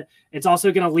little bit. It's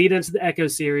also gonna lead into the Echo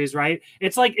series, right?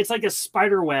 It's like a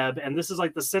spider web, and this is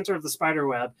like the center of the spider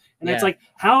web. And it's like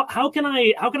how can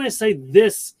I say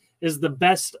this is the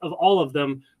best of all of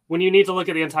them when you need to look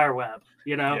at the entire web?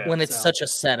 You know, when it's such a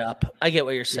setup. I get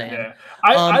what you're saying.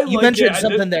 Yeah. You mentioned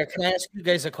something there. Can I ask you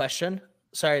guys a question?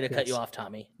 Sorry to cut you off,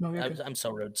 Tommy. No, I'm so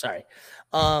rude. Sorry.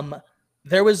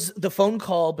 There was the phone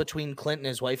call between Clint and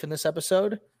his wife in this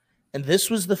episode, and this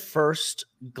was the first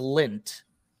glint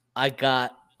I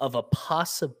got of a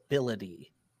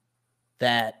possibility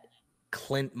that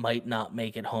Clint might not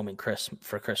make it home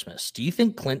for Christmas. Do you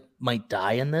think Clint might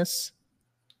die in this?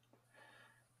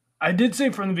 I did say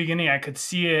from the beginning I could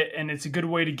see it, and it's a good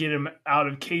way to get him out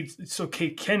of Kate, so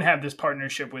Kate can have this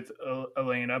partnership with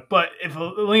Elena. But if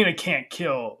Elena can't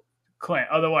kill Clint,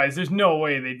 otherwise there's no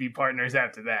way they'd be partners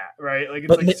after that, right? Like,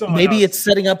 it's maybe it's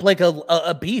setting up like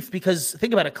a beef, because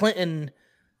think about it, Clint and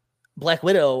Black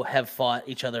Widow have fought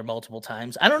each other multiple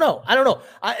times. I don't know.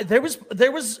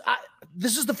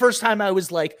 This is the first time I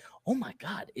was like, oh my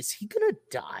God, is he gonna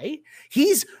die?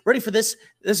 He's ready for this.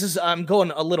 I'm going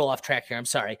a little off track here. I'm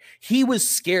sorry. He was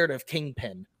scared of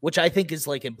Kingpin, which I think is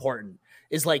like important.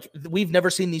 Is like, we've never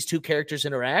seen these two characters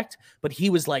interact, but he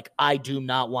was like, I do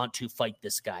not want to fight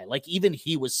this guy. Like, even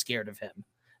he was scared of him,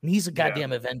 and he's a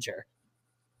goddamn Avenger.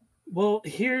 Well,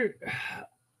 here,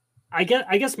 I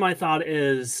guess my thought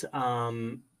is,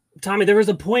 Tommy, there was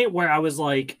a point where I was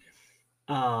like,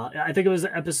 I think it was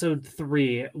episode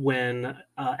 3 when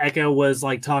Echo was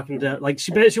like talking to, like,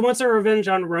 she wants her revenge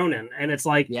on Ronan, and it's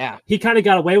like, he kind of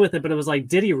got away with it, but it was like,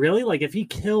 did he really? Like, if he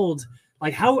killed,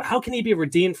 like, how can he be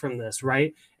redeemed from this,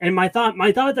 right? And my thought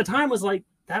at the time was like,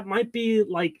 that might be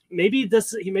like, maybe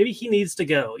he needs to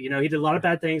go. You know, he did a lot of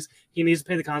bad things. He needs to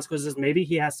pay the consequences. Maybe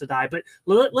he has to die. But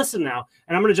listen now,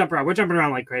 and I'm going to jump around. We're jumping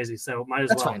around like crazy, so might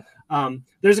as well. Fine.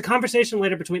 There's a conversation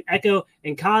later between Echo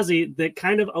and Kazi that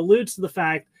kind of alludes to the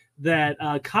fact that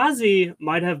Kazi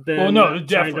might have been. Well, no,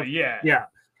 definitely, yeah.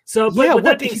 So, but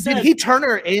that being said, did he turn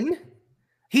her in?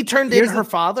 He turned in her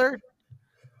father.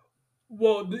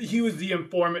 Well, he was the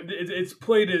informant. It's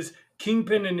played as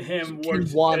Kingpin and him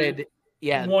wanted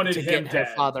to him get her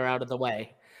father out of the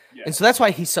way. Yeah. And so that's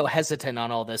why he's so hesitant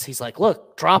on all this. He's like,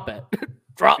 look, drop it.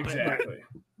 Exactly. it.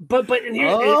 But and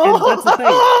that's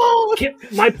the thing.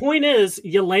 My point is,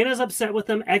 Yelena's upset with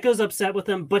him, Echo's upset with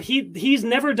him, but he's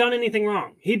never done anything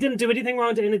wrong. He didn't do anything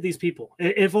wrong to any of these people.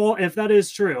 If that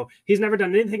is true, he's never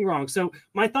done anything wrong. So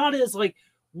my thought is, like,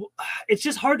 it's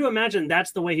just hard to imagine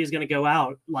that's the way he's going to go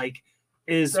out. Like,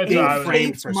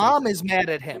 Kate's mom is mad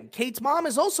at him. Kate's mom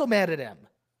is also mad at him.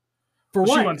 For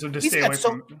what? She wants him to stay away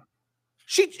from.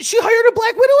 She hired a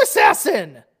Black Widow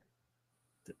assassin.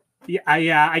 Yeah,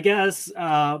 I guess.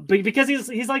 But because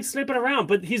he's like snooping around,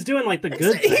 but he's doing like the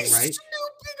good thing, right? Exactly.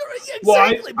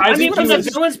 Well, I mean, from the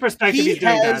villain's perspective, he's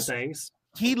doing bad things.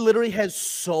 He literally has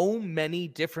so many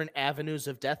different avenues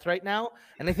of death right now,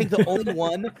 and I think the only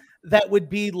one that would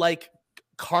be like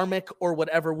karmic or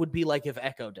whatever would be like if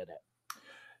Echo did it.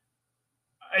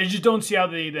 I just don't see how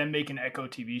they then make an Echo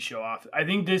TV show off. I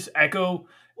think this Echo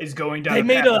is going down. They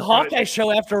made a Hawkeye show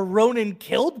after Ronan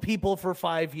killed people for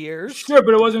 5 years. Sure,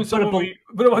 but it wasn't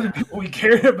people we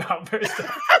cared about first.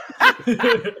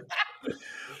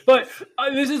 But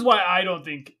this is why I don't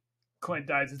think Clint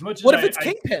dies as much as. What if it's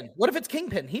Kingpin? What if it's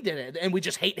Kingpin? He did it, and we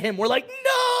just hate him. We're like,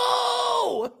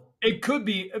 no. It could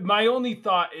be. My only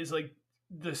thought is like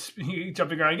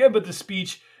jumping around again, but the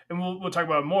speech, and we'll talk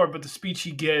about it more. But the speech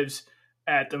he gives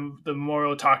at the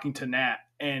memorial talking to Nat,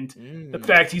 and the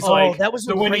fact he's like, that was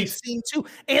a great scene too,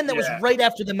 and that was right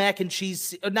after the mac and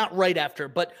cheese, not right after,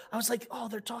 but I was like, oh,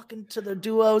 they're talking to their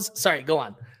duos. Sorry, go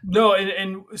on. No,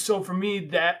 and so for me,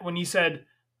 that when he said,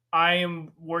 I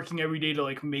am working every day to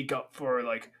like make up for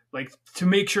like to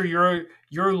make sure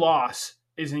your loss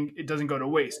it doesn't go to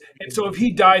waste, and so if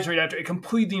he dies right after, it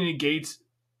completely negates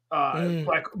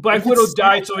Black Widow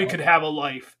died so he could have a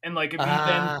life, and like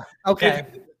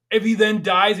if he then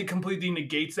dies, it completely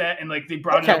negates that. And like they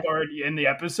brought it up already in the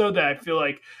episode that I feel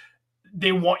like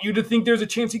they want you to think there's a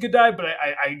chance he could die, but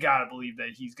I gotta believe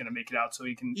that he's gonna make it out so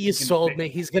he can. You sold me.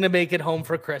 He's gonna make it home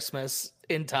for Christmas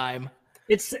in time.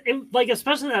 like,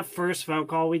 especially that first phone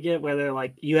call we get where they're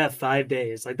like, "You have 5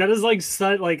 days." Like that is like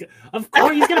such like, of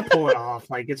course he's gonna pull it off.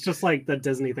 Like it's just like the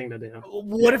Disney thing to do.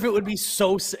 What if it would be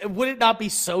so? Would it not be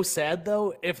so sad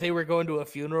though if they were going to a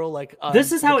funeral? Like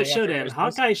this is how it should end.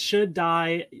 Hawkeye should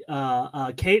die.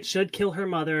 Kate should kill her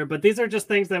mother. But these are just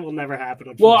things that will never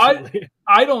happen. Well,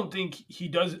 I don't think he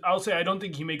does. I'll say I don't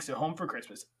think he makes it home for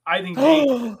Christmas. I think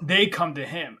they come to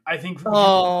him. I think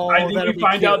we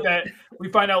find out that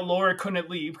Laura couldn't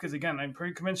leave because again, I'm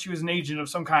pretty convinced she was an agent of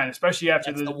some kind, especially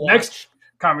after the next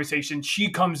conversation. She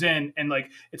comes in and like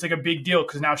it's like a big deal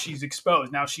because now she's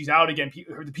exposed. Now she's out again.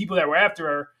 The people that were after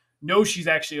her know she's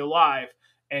actually alive,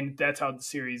 and that's how the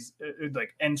series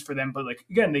like ends for them. But like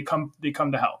again, they come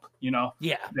to help. You know?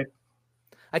 Yeah,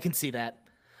 I can see that.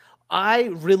 I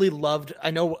really loved,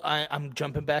 I know I'm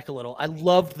jumping back a little. I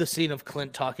loved the scene of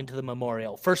Clint talking to the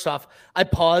memorial. First off, I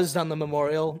paused on the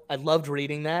memorial. I loved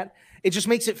reading that. It just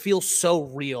makes it feel so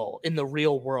real in the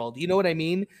real world. You know what I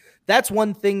mean? That's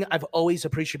one thing I've always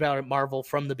appreciated about Marvel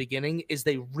from the beginning is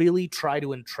they really try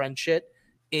to entrench it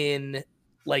in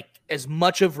like as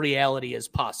much of reality as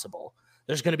possible.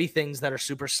 There's going to be things that are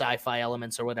super sci-fi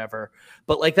elements or whatever.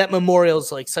 But like that memorial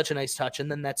is like such a nice touch. And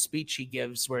then that speech he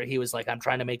gives where he was like, I'm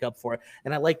trying to make up for it.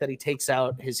 And I like that he takes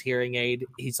out his hearing aid.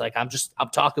 He's like, I'm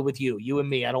talking with you and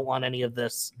me. I don't want any of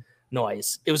this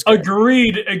noise. It was good.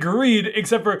 Agreed.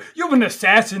 Except for you have an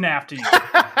assassin after you.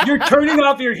 You're turning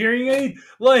off your hearing aid.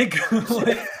 Like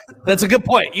that's a good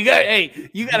point. You got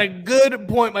a good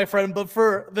point, my friend. But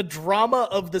for the drama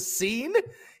of the scene,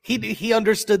 he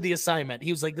understood the assignment. He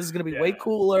was like, this is going to be way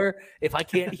cooler if I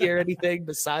can't hear anything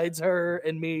besides her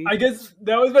and me. I guess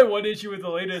that was my one issue with the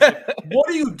latest. Like, what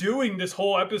are you doing this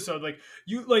whole episode? Like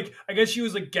I guess she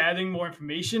was like gathering more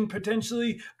information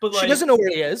potentially, but like she doesn't know where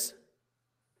he is.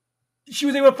 She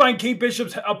was able to find Kate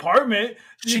Bishop's apartment.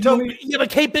 Yeah, but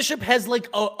Kate Bishop has like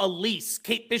a lease.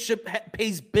 Kate Bishop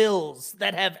pays bills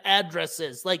that have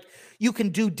addresses. Like you can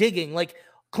do digging. Like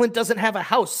Clint doesn't have a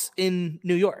house in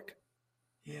New York.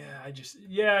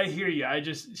 I hear you.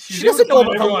 She doesn't know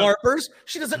about the LARPers.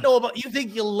 She doesn't know about. You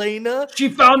think Elena? She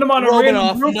found him on a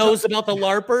random rooftop. Knows about the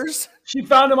LARPers. She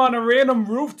found him on a random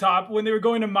rooftop when they were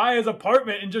going to Maya's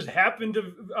apartment, and just happened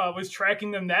to was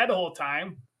tracking them that whole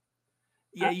time.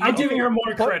 Yeah, I'm giving her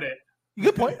more credit.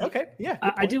 Good point. Okay, yeah.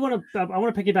 I do want to. I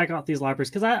want to piggyback off these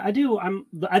LARPers because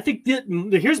I think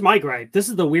here's my gripe. This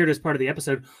is the weirdest part of the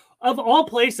episode. Of all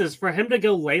places for him to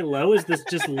go lay low is this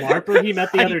just LARPer he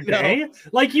met the other day?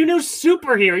 Like,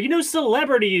 superhero,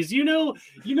 celebrities,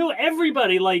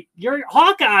 everybody. Like, you're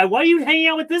Hawkeye. Why are you hanging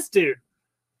out with this dude?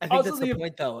 I think that's the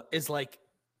point, though, is like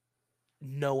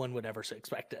no one would ever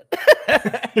expect it.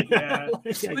 Yeah.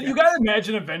 But you gotta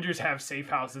imagine Avengers have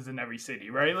safe houses in every city,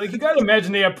 right? Like, you gotta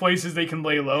imagine they have places they can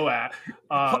lay low at.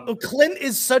 Clint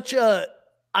is such a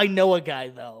I know a guy,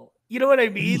 though. You know what I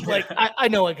mean? Yeah. Like, I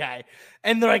know a guy.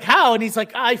 And they're like, how? And he's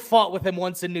like, I fought with him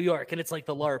once in New York. And it's like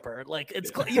the LARPer. Like,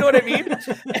 it's, you know what I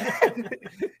mean?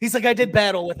 He's like, I did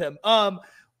battle with him.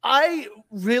 I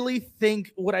really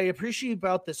think what I appreciate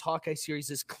about this Hawkeye series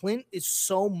is Clint is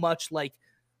so much like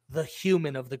the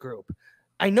human of the group.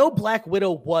 I know Black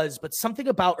Widow was, but something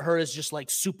about her is just like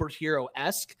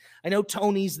superhero-esque. I know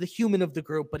Tony's the human of the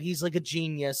group, but he's like a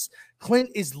genius.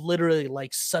 Clint is literally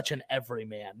like such an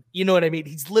everyman. You know what I mean?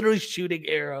 He's literally shooting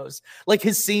arrows. Like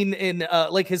his scene in,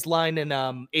 like his line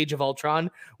in Age of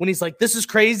Ultron, when he's like, this is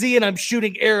crazy and I'm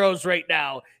shooting arrows right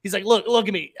now. He's like, look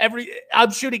at me. I'm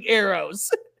shooting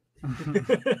arrows.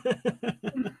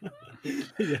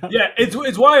 Yeah,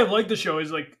 it's why I like the show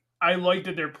is like, I like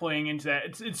that they're playing into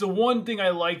that. It's the one thing I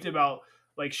liked about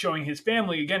like showing his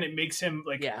family. Again, it makes him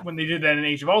like when they did that in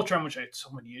Age of Ultron, which I had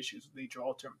so many issues with Age of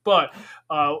Ultron. But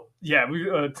we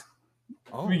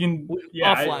can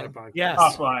offline. Yes.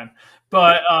 Offline.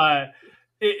 But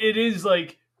it is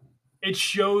like it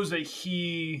shows that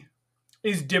he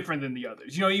is different than the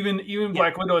others. You know, even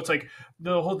Black Widow, it's like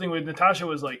the whole thing with Natasha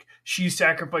was like she's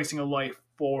sacrificing a life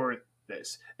for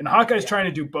this, and Hawkeye's trying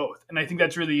to do both, and I think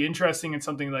that's really interesting and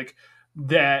something like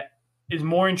that is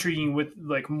more intriguing with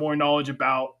like more knowledge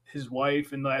about his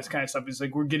wife and that kind of stuff. Is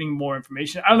like we're getting more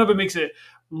information. I don't know if it makes it.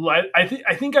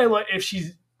 I think I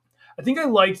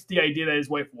liked the idea that his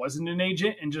wife wasn't an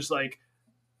agent and just like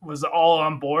was all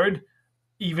on board,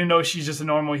 even though she's just a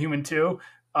normal human too.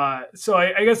 So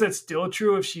I guess that's still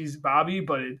true if she's Bobby,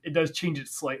 but it does change it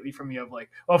slightly for me of like,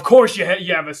 well, of course you have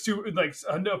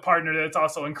a partner that's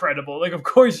also incredible. Like, of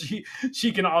course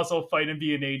she can also fight and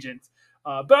be an agent.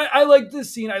 But I like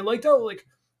this scene. I liked how like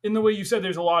in the way you said,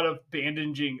 there's a lot of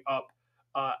bandaging up.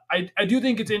 I do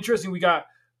think it's interesting. We got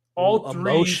all three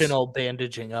emotional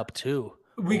bandaging up too.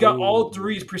 we got all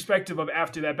three's perspective of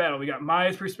after that battle. We got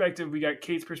Maya's perspective, we got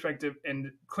Kate's perspective,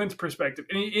 and Clint's perspective.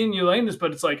 And in Yelena's,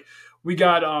 but it's like we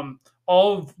got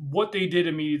all of what they did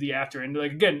immediately after. And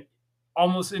like again,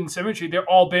 almost in symmetry, they're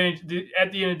all bandaged.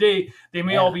 At the end of the day, they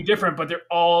may all be different, but they're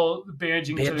all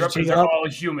bandaging each other up because they're all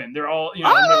human. They're all, you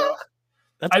know.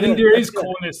 I think there is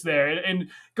coolness there. And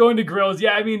going to Grills,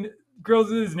 yeah, I mean,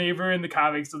 Grills is his neighbor in the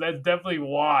comics, so that's definitely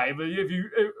why. But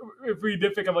if we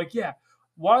nitpick, I'm like, yeah,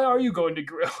 why are you going to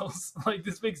Grills? Like,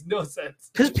 this makes no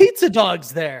sense. Because Pizza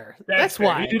Dog's there. That's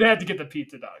why. He did have to get the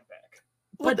Pizza Dog back.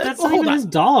 But that's not even his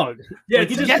dog. Yeah,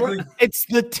 like, it's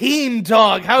the team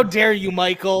dog. How dare you,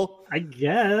 Michael? I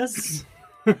guess.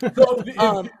 So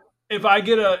if I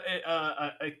get a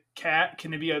cat,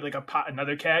 can it be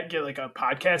another cat? Get like a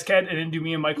podcast cat, and then do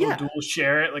me and Michael dual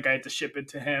share it? Like I have to ship it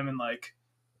to him, and like.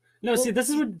 No, see, this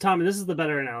is what Tommy. This is the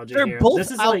better analogy. They're here. both this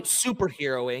is out like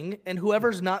superheroing, and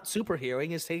whoever's not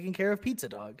superheroing is taking care of Pizza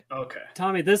Dog. Okay,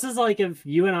 Tommy, this is like if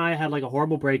you and I had like a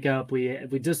horrible breakup. We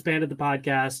disbanded the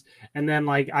podcast, and then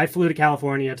like I flew to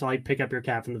California to like pick up your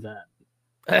cat from the vet.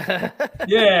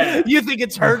 Yeah, you think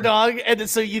it's her dog, and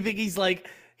so you think he's like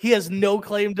he has no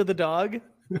claim to the dog?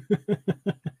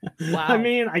 Wow. I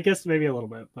mean, I guess maybe a little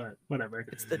bit, but whatever.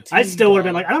 I still would have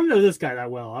been like, I don't know this guy that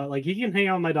well. Like, he can hang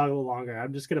out with my dog a little longer.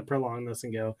 I'm just gonna prolong this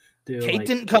and go do. Kate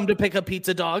didn't come to pick up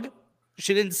Pizza Dog.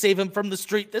 She didn't save him from the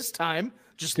street this time.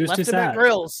 Just left him at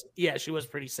Grills. Yeah, she was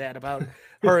pretty sad about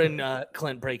her and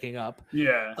Clint breaking up.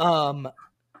 Yeah.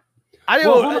 I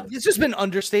don't know. It's just been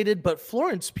understated, but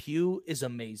Florence Pugh is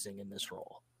amazing in this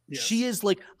role. Yes. She is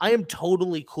like, I am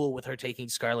totally cool with her taking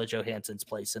Scarlett Johansson's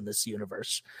place in this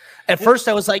universe. At first,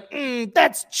 I was like,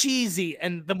 that's cheesy.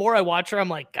 And the more I watch her, I'm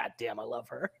like, God damn, I love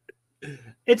her.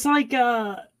 It's like,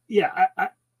 I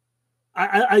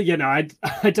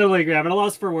totally agree. I'm at a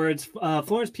loss for words.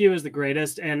 Florence Pugh is the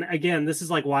greatest. And again, this is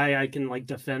like why I can like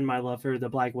defend my love for the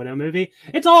Black Widow movie.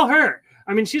 It's all her.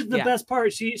 I mean, she's the best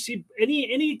part. She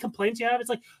any complaints you have, it's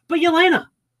like, but Yelena.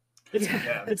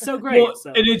 It's so great. Well,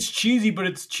 and it's cheesy, but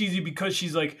it's cheesy because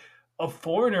she's like a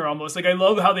foreigner almost. Like I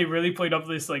love how they really played up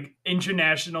this like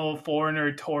international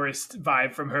foreigner tourist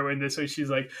vibe from her in this. So she's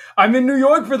like, I'm in New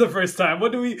York for the first time.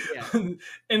 What do we? Yeah.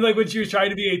 And like when she was trying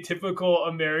to be a typical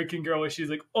American girl, where she's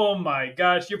like, oh my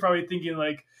gosh, you're probably thinking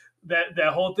like that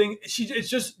whole thing. It's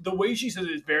just the way she says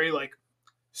it is very like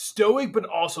stoic, but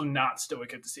also not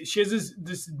stoic at the same. She has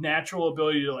this natural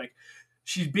ability to like.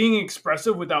 She's being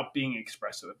expressive without being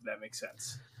expressive, if that makes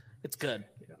sense. It's good.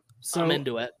 Yeah. So I'm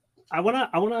into it. I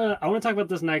wanna talk about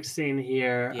this next scene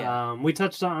here. Yeah. We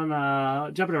touched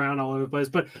on jumping around all over the place,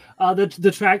 but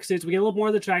the track suits, we get a little more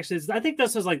of the track suits. I think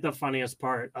this is like the funniest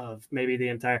part of maybe the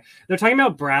entire. They're talking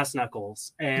about brass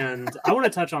knuckles, and I want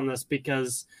to touch on this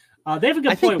because they have a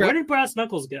good point. Where did brass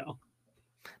knuckles go?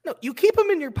 No, you keep them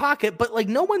in your pocket, but like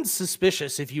no one's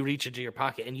suspicious if you reach into your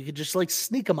pocket and you can just like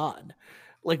sneak them on.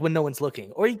 Like when no one's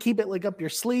looking, or you keep it like up your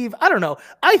sleeve. I don't know.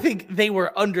 I think they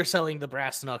were underselling the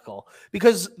brass knuckle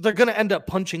because they're going to end up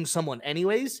punching someone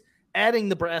anyways. Adding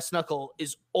the brass knuckle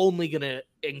is only going to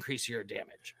increase your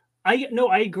damage. I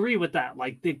agree with that.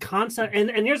 Like the concept, and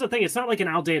here's the thing: it's not like an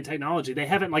outdated technology. They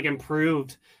haven't like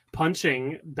improved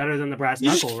punching better than the brass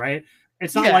knuckle, right?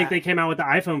 It's not like they came out with the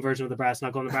iPhone version of the brass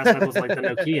knuckle, and the brass knuckle is like the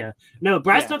Nokia. No,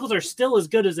 brass knuckles are still as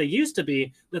good as they used to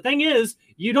be. The thing is,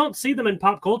 you don't see them in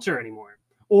pop culture anymore.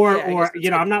 Or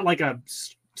you know, I'm not like a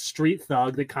street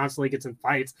thug that constantly gets in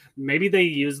fights. Maybe they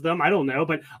use them. I don't know,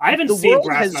 but I haven't seen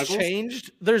brass knuckles.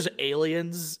 Changed. There's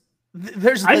aliens.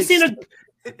 I've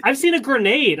seen a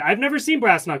grenade. I've never seen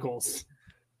brass knuckles.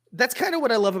 That's kind of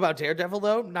what I love about Daredevil,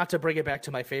 though. Not to bring it back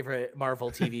to my favorite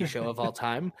Marvel TV show of all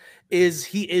time, is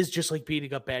he is just like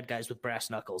beating up bad guys with brass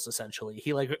knuckles. Essentially,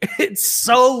 it's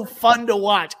so fun to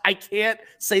watch. I can't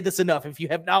say this enough. If you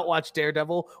have not watched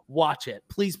Daredevil, watch it.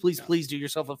 Please, please, please do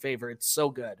yourself a favor. It's so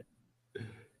good.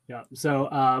 Yeah. So,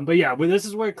 but yeah, this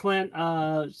is where Clint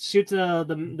shoots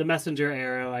the messenger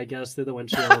arrow, I guess, through the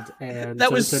windshield, and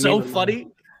that was so funny.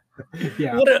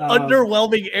 Yeah. What an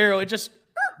underwhelming arrow!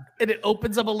 And it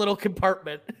opens up a little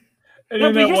compartment. And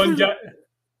then that one guy.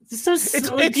 It's so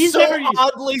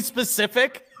oddly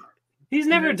specific. He's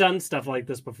never done stuff like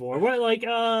this before. Where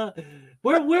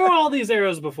where were all these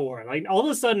arrows before? Like all of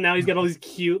a sudden now he's got all these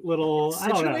cute little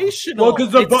situational. Well,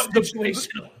 because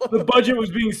the budget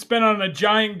was being spent on a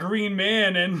giant green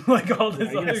man and like all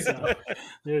this other stuff. Cut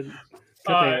the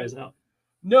arrows out.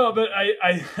 No, but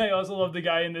I also love the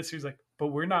guy in this who's like, but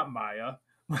we're not Maya.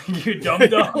 Like you dumb.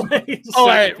 All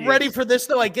right, ready for this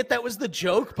though? I get that was the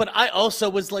joke, but I also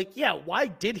was like, yeah, why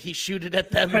did he shoot it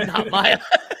at them and not Maya?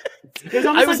 It's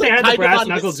almost like they had the brass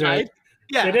knuckle joke.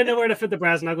 Yeah. They didn't know where to fit the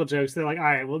brass knuckle jokes. They're like, all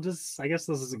right, I guess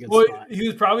this is a good Well, spot. he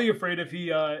was probably afraid if he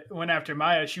went after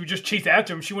Maya, she would just chase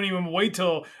after him. She wouldn't even wait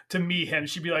to meet him.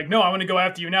 She'd be like, "No, I want to go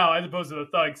after you now." As opposed to the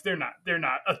thugs, they're not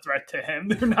a threat to him.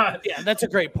 They're not. Yeah, that's a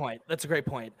great point.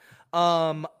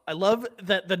 I love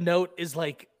that the note is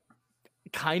like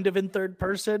kind of in third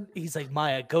person. He's like,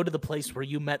 Maya, go to the place where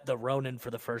you met the Ronin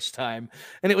for the first time.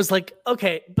 And it was like,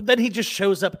 okay, but then he just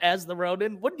shows up as the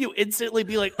Ronin. Wouldn't you instantly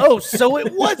be like, oh, so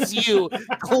it was you,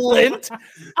 Clint?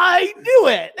 I knew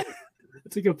it.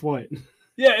 That's a good point.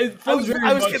 Yeah, it I feels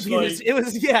was confused. like, it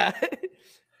was, yeah.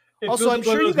 Also, I'm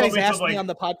sure you guys asked me like, on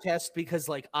the podcast because,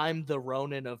 like, I'm the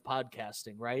Ronin of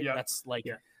podcasting, right? Yeah. That's like,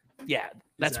 Yeah.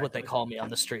 That's Exactly. what they call me on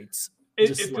the streets.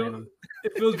 It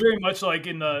feels very much like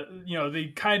in the, they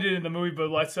kind of did in the movie, but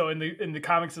less so in the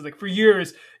comics. Is like for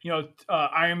years,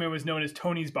 Iron Man was known as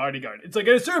Tony's bodyguard. It's like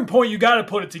at a certain point you got to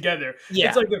put it together. Yeah.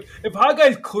 It's like if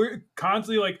Hawkeye's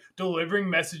constantly like delivering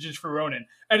messages for Ronin,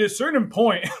 at a certain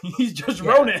point he's just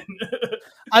Ronin.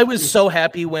 I was so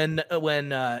happy when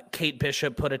Kate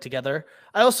Bishop put it together.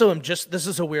 I also am this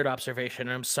is a weird observation,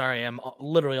 and I'm sorry, I'm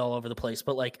literally all over the place,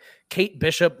 but like Kate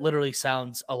Bishop literally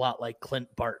sounds a lot like Clint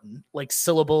Barton, like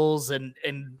syllables and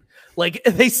like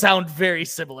they sound very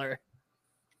similar.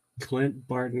 Clint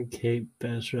Barton, Kate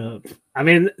Bishop. I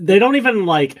mean, they don't even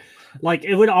like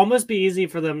it would almost be easy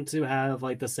for them to have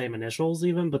like the same initials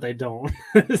even, but they don't.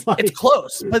 It's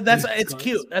close, but it's close.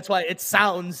 cute. That's why it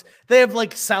sounds, they have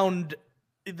like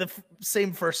the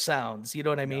same first sounds. You know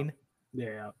what I mean?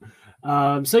 Yeah.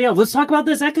 So yeah, let's talk about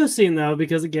this Echo scene though,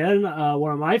 because again,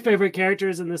 one of my favorite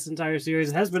characters in this entire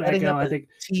series has been Echo. I think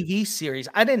TV series.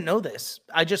 I didn't know this.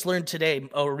 I just learned today.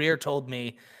 Rear told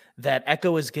me that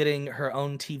Echo is getting her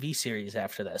own TV series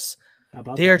after this.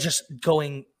 They are just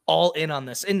going all in on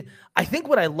this, and I think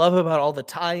what I love about all the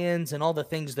tie-ins and all the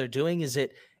things they're doing is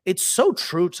it's so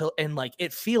true to, and like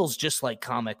it feels just like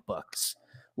comic books.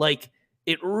 Like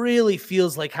it really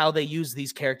feels like how they use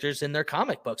these characters in their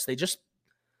comic books. They just,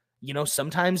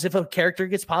 sometimes if a character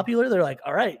gets popular, they're like,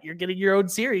 all right, you're getting your own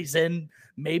series, and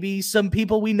maybe some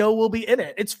people we know will be in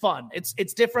it. It's fun. It's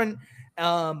different.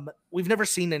 We've never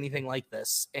seen anything like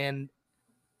this, and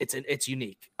it's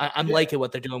unique. I'm liking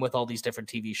what they're doing with all these different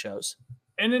TV shows.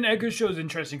 And then Echo show is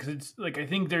interesting because it's like I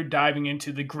think they're diving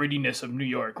into the grittiness of New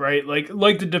York, right? Like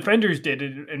the Defenders did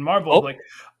in Marvel. Like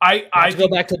I go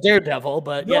back to Daredevil,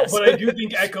 but no, yes. but I do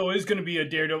think Echo is going to be a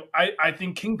Daredevil. I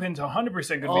think Kingpin's 100% going to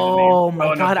be the main. Oh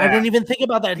my god, I didn't even think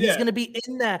about that. He's going to be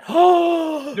in that.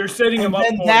 Oh, they're setting him up.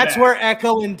 And that's where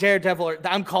Echo and Daredevil are.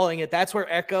 I'm calling it. That's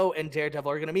where Echo and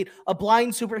Daredevil are going to meet. A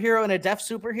blind superhero and a deaf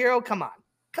superhero. Come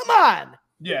on.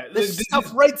 Yeah, this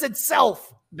stuff writes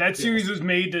itself. That series was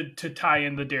made to tie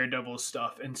in the Daredevil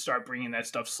stuff and start bringing that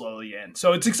stuff slowly in.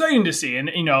 So it's exciting to see. And,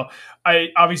 I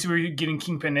obviously we're getting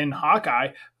Kingpin in Hawkeye,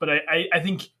 but I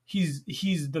think he's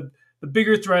the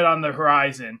bigger threat on the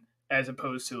horizon as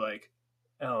opposed to like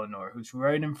Eleanor, who's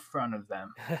right in front of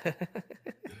them.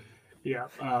 Yeah.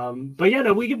 But yeah,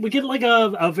 no, we get like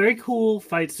a very cool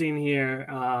fight scene here.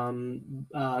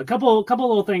 A couple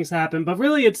little things happen, but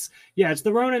really it's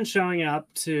the Ronin showing up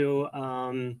to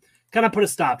kind of put a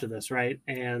stop to this, right?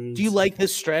 And do you like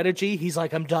this strategy? He's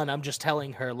like, I'm done. I'm just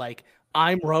telling her, like,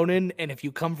 I'm Ronin, and if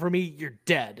you come for me, you're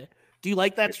dead. Do you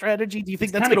like that strategy? Do you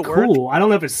think that's going to work? Cool. I don't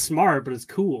know if it's smart, but it's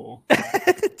cool.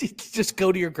 Just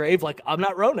go to your grave like, I'm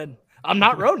not Ronin. I'm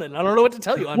not Ronin. I don't know what to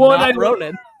tell you. I'm not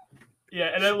Ronin. Yeah,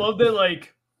 and I love that,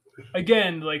 like,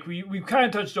 again, like, we kind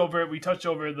of touched over it. We touched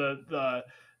over the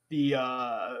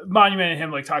monument and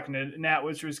him like talking to Nat,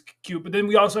 which was cute. But then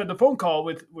we also had the phone call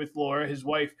with Laura, his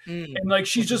wife, and like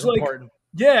she's just like,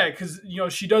 yeah, because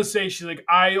she does say she's like,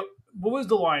 what was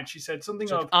the line? She said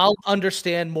something of, I'll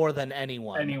understand more than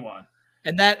anyone.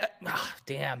 And that,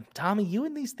 damn, Tommy, you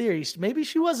and these theories. Maybe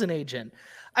she was an agent.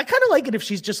 I kind of like it if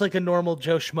she's just like a normal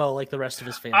Joe Schmo, like the rest of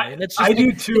his family. And it's just, I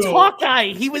do too. It's Hawkeye.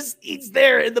 He's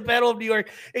there in the Battle of New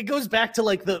York. It goes back to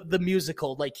like the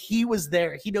musical. Like he was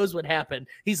there. He knows what happened.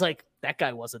 He's like, that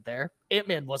guy wasn't there.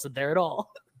 Ant-Man wasn't there at all.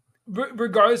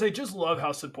 Regardless, I just love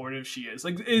how supportive she is.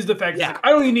 Like, is the fact that like, I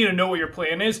don't even need to know what your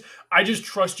plan is. I just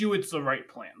trust you. It's the right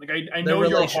plan. Like I know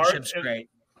your heart. Great.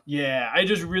 Yeah, I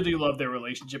just really love their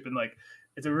relationship, and like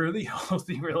it's a really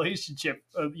healthy relationship.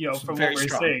 From what we're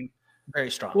saying.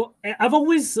 Very strong. Well, I've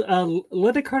always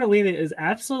Linda Cardellini is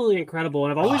absolutely incredible,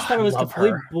 and I've always thought it was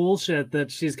complete bullshit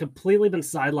that she's completely been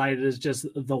sidelighted as just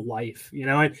the wife,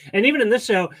 and even in this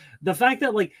show, the fact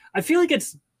that like I feel like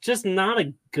it's just not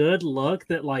a good look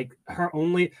that like her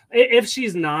only if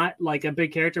she's not like a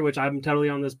big character, which I'm totally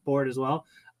on this board as well.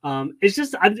 It's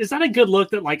just it's not a good look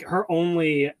that like her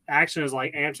only action is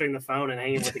like answering the phone and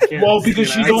hanging with the kids. Well, because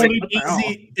she's It's only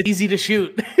Easy, it's easy to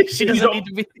shoot. She doesn't need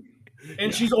to be.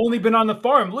 and she's only been on the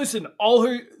farm. Listen,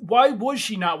 why was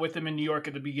she not with him in New York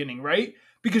at the beginning, right?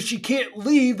 Because she can't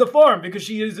leave the farm because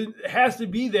has to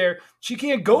be there. She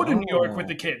can't go to New York with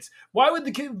the kids. Why would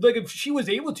the kids, like if she was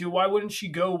able to, why wouldn't she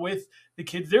go with the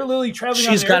kids? They're literally traveling.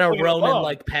 She's on got a airplane Ronin alone.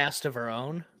 like past of her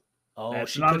own. Oh,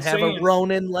 That's she what could I'm have saying. a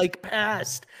Ronin like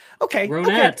past. Okay,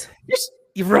 Ronette. Okay.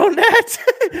 You're Ronette.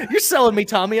 You're selling me,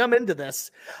 Tommy. I'm into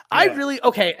this. I Yeah. really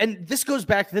okay. And this goes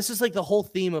back. This is like the whole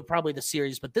theme of probably the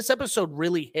series, but this episode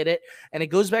really hit it, and it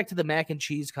goes back to the mac and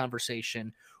cheese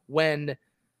conversation when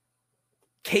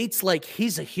Kate's like,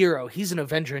 he's a hero, he's an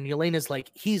Avenger, and Yelena's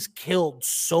like, he's killed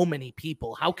so many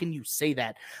people. How can you say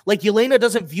that? Like, Yelena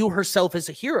doesn't view herself as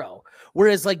a hero,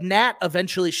 whereas like Nat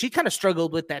eventually, she kind of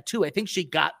struggled with that too. I think she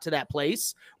got to that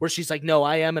place where she's like, no,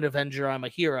 I am an Avenger, I'm a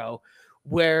hero.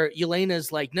 Where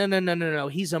Yelena's like, no,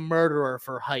 he's a murderer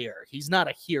for hire. He's not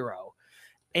a hero.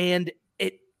 And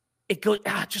it goes,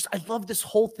 I love this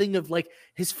whole thing of like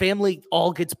his family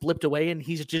all gets blipped away and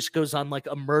he just goes on like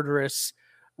a murderous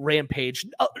rampage,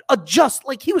 just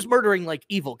like he was murdering like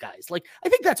evil guys. Like I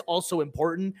think that's also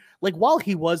important. Like while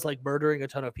he was like murdering a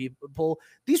ton of people,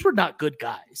 these were not good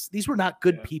guys. These were not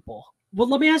good people. Well,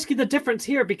 let me ask you the difference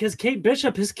here because Kate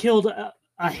Bishop has killed a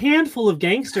handful of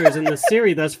gangsters in this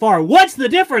series thus far. What's the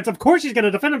difference? Of course she's going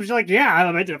to defend him. She's like,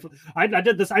 yeah, I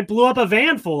did this. I blew up a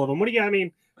van full of them. What do you? I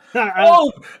mean,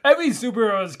 every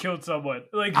superhero has killed someone.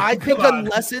 Like I think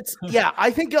unless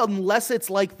it's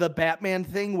like the Batman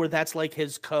thing where that's like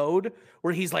his code,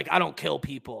 where he's like, I don't kill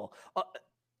people.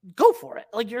 Go for it.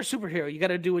 Like you're a superhero. You got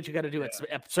to do what you got to do at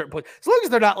a certain point. As long as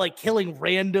they're not like killing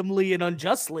randomly and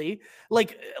unjustly,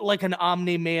 like an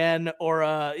Omni-Man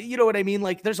or you know what I mean?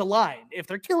 Like there's a line. If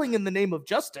they're killing in the name of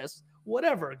justice,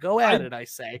 whatever, go at it. I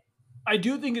say. I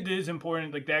do think it is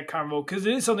important, like that convo, because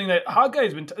it is something that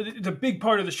Hawkeye's been. It's a big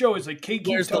part of the show. Is like Kate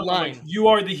keeps telling him, like, "You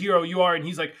are the hero, you are," and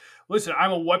he's like, "Listen,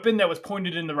 I'm a weapon that was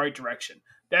pointed in the right direction."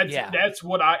 That's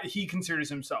what he considers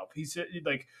himself. He said,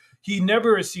 like, he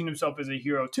never has seen himself as a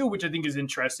hero too, which I think is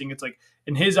interesting. It's like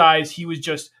in his eyes,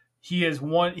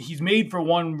 he's made for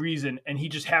one reason, and he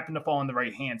just happened to fall in the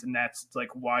right hands, and that's like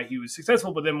why he was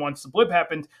successful. But then once the blip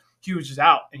happened, he was just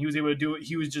out, and he was able to do it.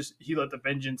 He let the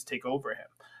vengeance take over him.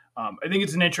 I think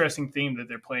it's an interesting theme that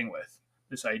they're playing with,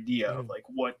 this idea of like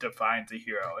what defines a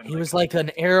hero. And he was like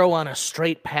an arrow on a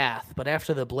straight path, but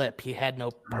after the blip, he had no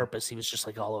purpose. He was just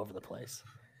like all over the place.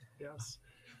 Yes.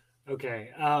 Okay.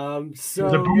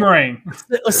 So the boomerang.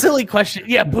 A silly question.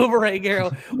 Yeah, boomerang arrow.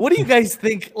 What do you guys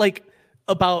think like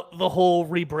about the whole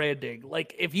rebranding?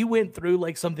 Like if you went through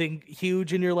like something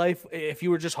huge in your life, if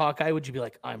you were just Hawkeye, would you be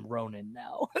like, I'm Ronin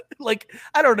now? Like,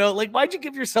 I don't know. Like, why'd you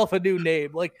give yourself a new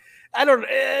name? Like, I don't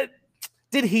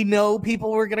did he know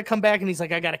people were going to come back and he's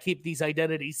like, I got to keep these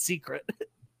identities secret?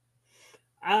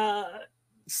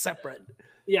 Separate.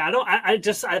 Yeah, I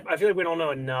feel like we don't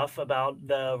know enough about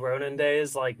the Ronin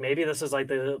days. Like maybe it's like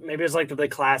the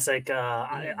classic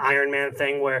Iron Man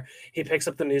thing where he picks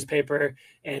up the newspaper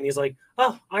and he's like,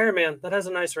 "Oh, Iron Man, that has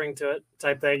a nice ring to it,"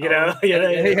 type thing. You know? We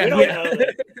don't know.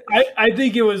 I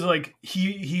think it was like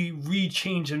he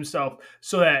rechanged himself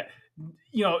so that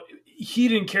he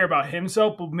didn't care about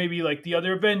himself, but maybe like the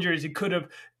other Avengers, he could have.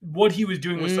 What he was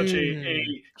doing was such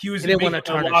he was didn't want to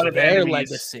tarnish their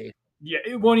legacy.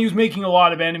 Yeah, when he was making a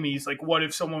lot of enemies, like what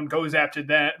if someone goes after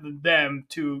them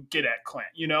to get at Clint?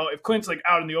 You know, if Clint's like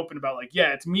out in the open about like,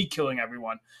 yeah, it's me killing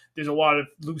everyone. There's a lot of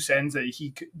loose ends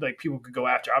that people could go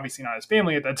after. Obviously not his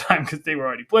family at that time because they were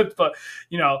already flipped. But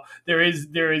there is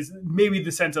maybe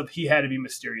the sense of he had to be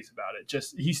mysterious about it.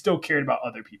 Just he still cared about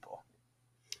other people.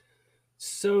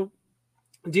 So,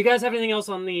 do you guys have anything else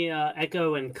on the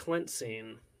Echo and Clint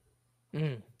scene,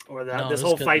 or this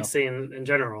whole fight scene in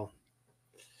general?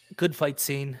 Good fight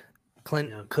scene.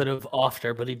 Clint could have offed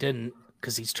her, but he didn't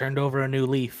because he's turned over a new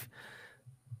leaf.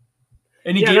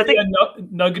 And he gave me a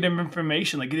nugget of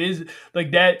information. Like it is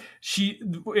like that.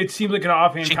 It seemed like an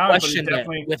offhand comment, but it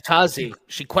definitely with Kazi.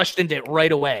 She questioned it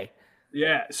right away.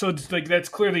 Yeah, so it's like that's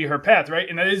clearly her path, right?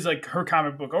 And that is like her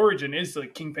comic book origin is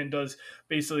like Kingpin does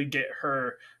basically get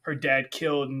her dad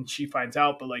killed, and she finds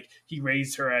out, but like he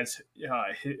raised her as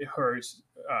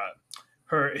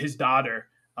his daughter.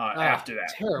 After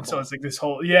that. Terrible. So it's like this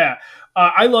whole,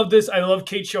 I love this. I love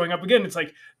Kate showing up again. It's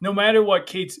like, no matter what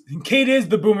Kate is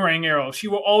the boomerang arrow. She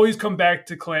will always come back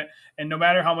to Clint. And no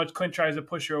matter how much Clint tries to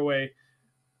push her away,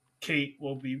 Kate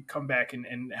will come back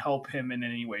and help him in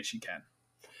any way she can.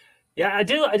 Yeah,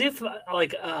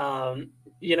 like,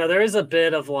 there is a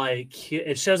bit of like,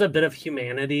 it shows a bit of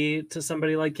humanity to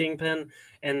somebody like Kingpin,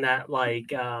 and that,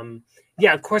 like,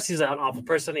 yeah, of course he's an awful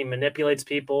person. He manipulates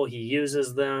people, he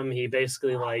uses them, he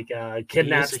basically like He is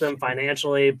kidnaps a them human.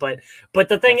 financially. But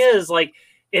the thing Yes. is, like,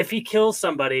 if he kills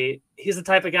somebody, he's the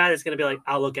type of guy that's going to be like,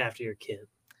 I'll look after your kid,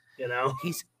 you know?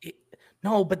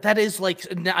 No, but that is like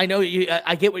I know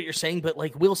I get what you're saying, but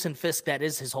like Wilson Fisk, that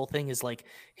is his whole thing. Is like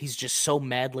he's just so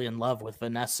madly in love with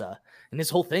Vanessa, and his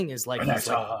whole thing is like he's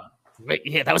like, wait,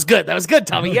 yeah, that was good. That was good,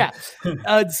 Tommy. Yeah.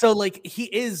 So like he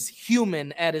is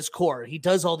human at his core. He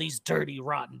does all these dirty,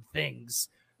 rotten things,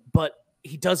 but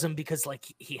he does them because like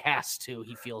he has to.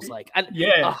 He feels like,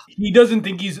 Yeah, he doesn't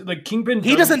think he's like Kingpin.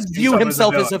 He doesn't see view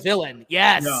himself himself as a villain.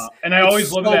 Yes, No, and I it's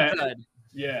always love so that. good.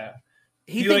 Yeah,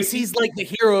 He thinks he's like the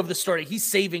hero of the story. He's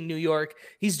saving New York.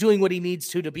 He's doing what he needs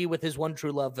to be with his one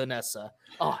true love, Vanessa.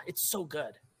 Oh, it's so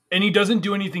good. and he doesn't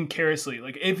do anything carelessly.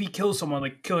 Like if he kills someone,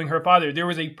 like killing her father, there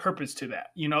was a purpose to that.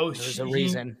 There's a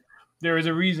reason. There is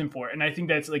a reason for it, and I think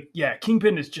that's like, yeah,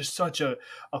 Kingpin is just such a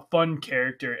fun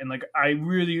character, and like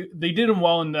they did him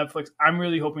well in Netflix. I'm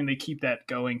really hoping they keep that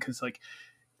going because like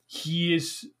he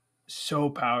is so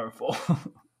powerful.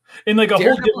 In like a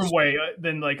whole different way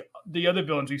than like the other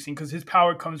villains we've seen, because his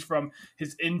power comes from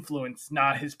his influence,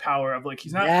 not his power of like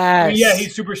he's not. I mean, yeah,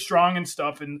 he's super strong and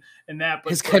stuff and that, but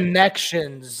his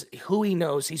connections, who he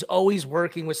knows, he's always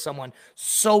working with someone.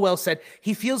 So well said.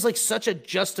 He feels like such a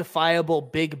justifiable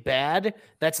big bad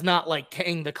that's not like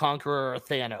Kang the Conqueror or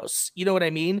Thanos. You know what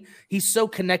I mean? He's so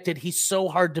connected. He's so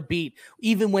hard to beat.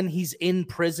 Even when he's in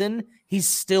prison, he's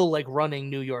still like running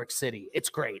New York City. It's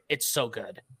great. It's so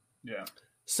good. Yeah.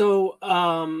 So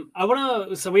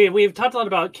we've talked a lot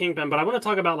about Kingpin, but I want to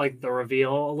talk about like the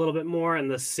reveal a little bit more and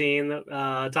the scene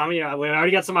that Tommy, we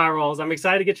already got some eye rolls. I'm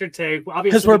excited to get your take.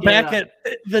 Because we're back at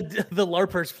the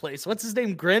LARPer's place. What's his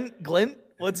name? Glint?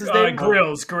 What's his name?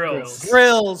 Grills.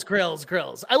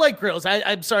 I like Grills.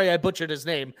 I'm sorry I butchered his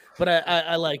name, but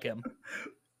I like him.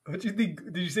 What do you think?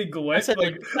 Did you say Glint? I said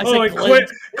Clint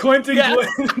and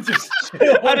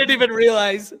Glint. I didn't even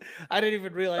realize.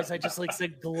 I just like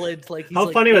said Glint. Like he's how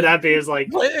like, funny would that be? Is like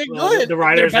Glint. The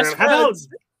writers room. How about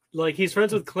like he's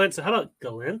friends with Clint? So how about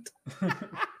Glint?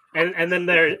 and then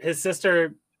his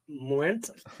sister Glint.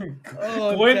 Glint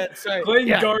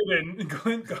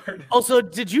Garden. Also,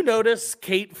 did you notice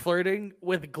Kate flirting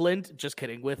with Glint? Just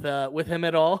kidding. With him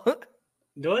at all?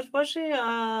 Was she?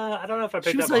 I don't know if I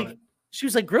picked up on it. She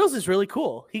was like, Grills is really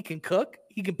cool. He can cook.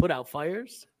 He can put out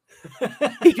fires.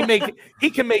 He can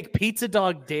make Pizza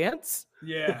Dog dance.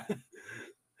 Yeah.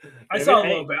 I saw a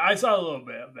little bit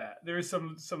of that. There was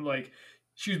some like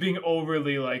she was being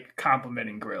overly like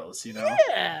complimenting Grills, you know?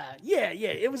 Yeah.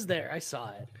 It was there. I saw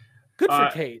it. Good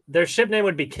for Kate. Their ship name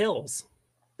would be Kills.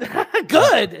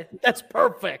 Good. That's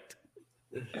perfect.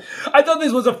 I thought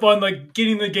this was a fun, like,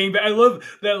 getting the game back. I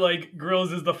love that, like,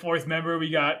 Grills is the fourth member. We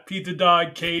got Pizza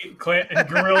Dog, Kate, Clint, and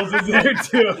Grills is there,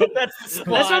 too. That's the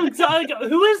squad. That's what I'm telling you.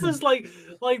 Who is this? Like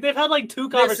they've had, like, two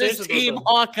conversations this is Team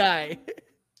Hawkeye.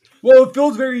 Well, it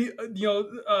feels very,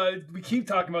 we keep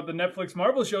talking about the Netflix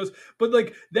Marvel shows, but,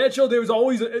 like, that show, there was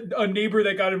always a neighbor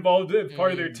that got involved as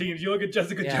part of their teams. You look at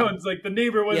Jessica Jones, like, the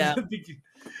neighbor was... Yeah.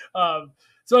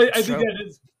 So I think that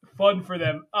is fun for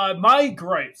them. My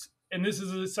gripes... And this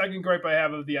is the second gripe I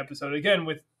have of the episode. Again,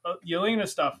 with Yelena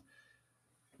stuff,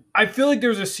 I feel like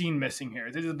there's a scene missing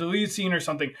here. There's a deleted scene or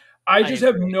something. I just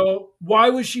have why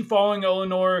was she following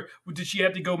Eleanor? Did she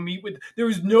have to go meet with? There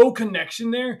was no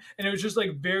connection there. And it was just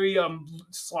like very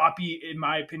sloppy, in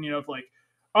my opinion, of like,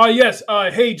 yes,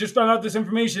 hey, just found out this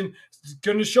information. It's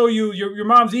going to show you your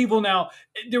mom's evil now.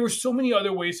 There were so many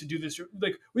other ways to do this.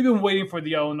 Like, we've been waiting for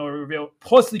the Eleanor reveal,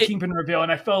 plus the Kingpin reveal,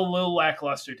 and I felt a little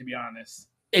lackluster, to be honest.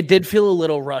 It did feel a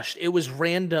little rushed. It was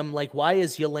random. Like, why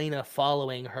is Yelena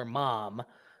following her mom?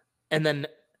 And then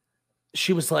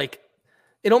she was like,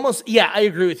 it almost, I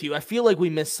agree with you. I feel like we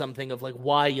missed something of like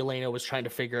why Yelena was trying to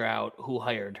figure out who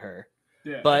hired her.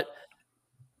 Yeah. But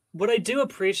what I do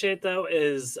appreciate though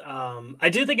is I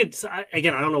do think it's,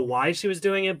 again, I don't know why she was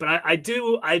doing it, but I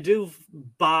do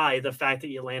buy the fact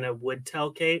that Yelena would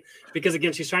tell Kate, because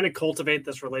again, she's trying to cultivate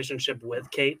this relationship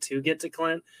with Kate to get to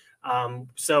Clint.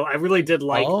 So I really did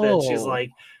like that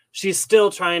she's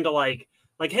still trying to like,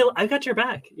 hey, I've got your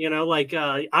back,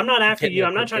 I'm not after you.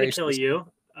 I'm not trying to kill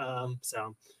you.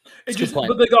 So it just,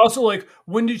 but like also like,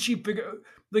 when did she figure,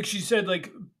 like she said,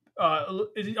 like,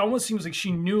 it almost seems like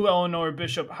she knew Eleanor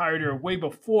Bishop hired her way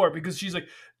before, because she's like,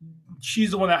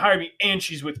 she's the one that hired me and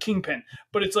she's with Kingpin.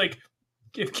 But it's like,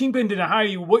 if Kingpin didn't hire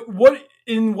you, what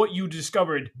in what you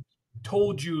discovered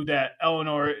told you that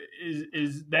Eleanor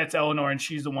that's Eleanor and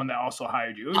she's the one that also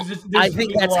hired you. It was just, I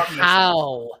think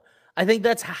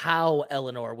that's how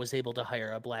Eleanor was able to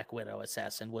hire a Black Widow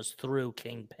assassin, was through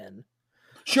Kingpin.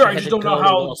 Sure, I just don't know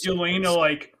how Yelena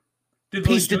like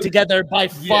pieced it together by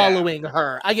following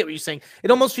her. I get what you're saying.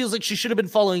 It almost feels like she should have been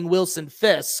following Wilson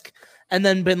Fisk and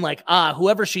then been like,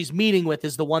 whoever she's meeting with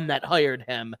is the one that hired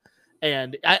him.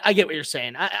 And I get what you're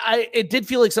saying. It did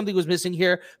feel like something was missing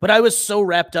here, but I was so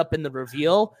wrapped up in the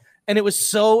reveal. And it was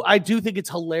so, I do think it's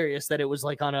hilarious that it was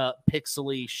like on a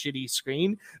pixely, shitty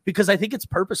screen, because I think it's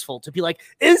purposeful to be like,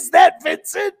 is that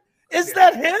Vincent? Is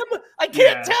that him? I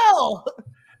can't tell.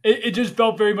 It just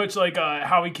felt very much like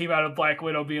how he came out of Black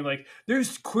Widow being like,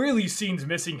 there's clearly scenes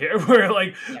missing here where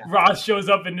like Ross shows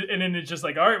up and then it's just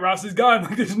like, all right, Ross is gone.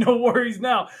 Like there's no worries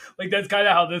now. Like that's kind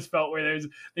of how this felt, where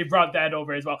they brought that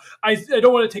over as well. I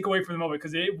don't want to take away from the moment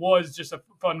because it was just a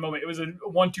fun moment. It was a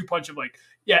 1-2 punch of like,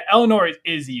 yeah, Eleanor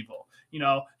is evil. You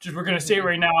know, just we're going to say it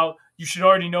right now. You should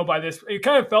already know by this. It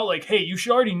kind of felt like, hey, you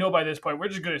should already know by this point. We're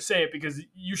just going to say it because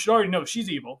you should already know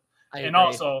she's evil. And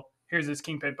also, here's this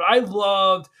Kingpin. But I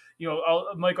loved,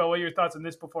 Michael, what are your thoughts on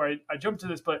this before I jump to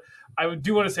this? But I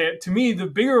do want to say, to me, the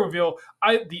bigger reveal,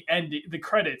 the end, the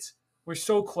credits were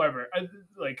so clever.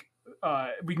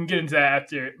 We can get into that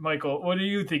after. Michael, what do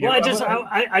you think? Well,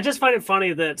 I just find it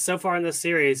funny that so far in this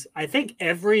series, I think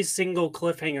every single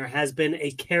cliffhanger has been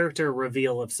a character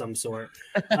reveal of some sort.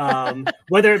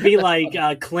 Whether it be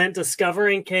like Clint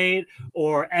discovering Kate,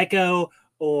 or Echo,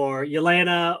 or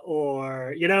Yelena,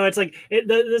 or it's like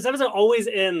this episode always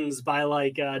ends by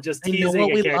like just teasing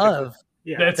what we love.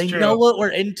 Yeah, that's they true. know what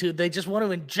we're into. They just want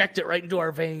to inject it right into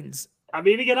our veins. I'm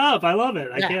eating it up. I love it.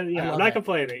 I'm not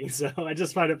complaining. So I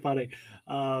just find it funny.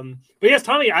 But yes,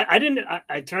 Tommy, I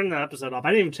turned the episode off. I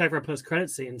didn't even check for a post-credit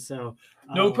scene. So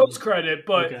no post-credit,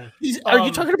 but okay. Are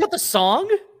you talking about the song?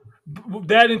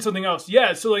 That and something else.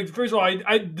 Yeah. So like, first of all,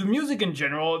 the music in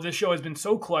general of this show has been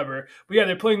so clever. But yeah,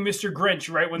 they're playing Mr.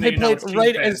 Grinch right when they played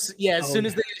right as soon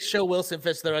as they show Wilson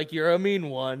Fisk, they're like, "You're a mean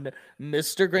one,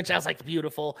 Mr. Grinch." I was like,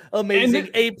 "Beautiful,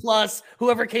 amazing, A+.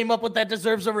 Whoever came up with that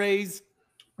deserves a raise."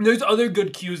 There's other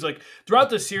good cues like throughout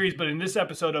the series, but in this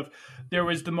episode there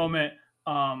was the moment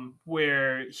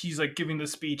where he's like giving the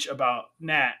speech about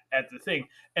Nat at the thing,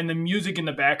 and the music in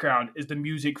the background is the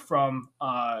music from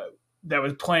that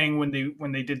was playing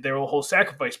when they did their whole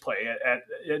sacrifice play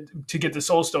to get the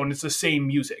Soul Stone. It's the same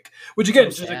music, which again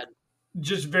is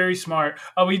just very smart.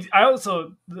 I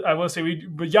will say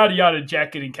but yada yada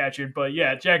Jack getting captured, but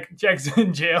yeah, Jack's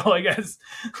in jail, I guess.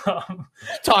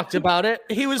 Talked about it.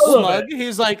 He was smug.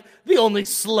 He's like, the only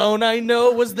Sloan I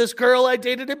know was this girl I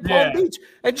dated in Palm Beach,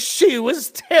 and she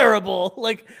was terrible.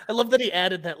 Like, I love that he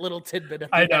added that little tidbit.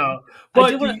 I know,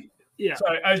 but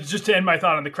sorry, I was just to end my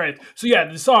thought on the credits. So yeah,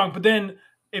 the song, but then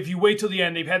if you wait till the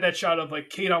end, they've had that shot of like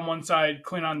Kate on one side,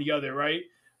 Clint on the other, right?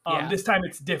 This time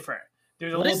it's different.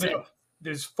 There's a little bit of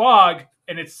there's fog,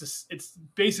 and it's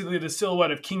basically the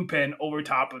silhouette of Kingpin over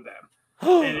top of them.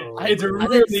 And it's a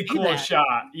really cool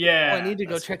shot. Yeah, I need to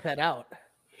go check that out.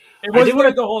 It wasn't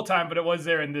there the whole time, but it was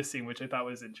there in this scene, which I thought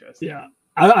was interesting. Yeah,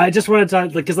 I just wanted to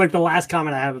because like the last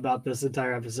comment I have about this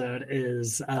entire episode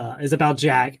is about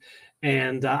Jack.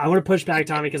 And I want to push back,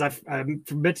 Tommy, because I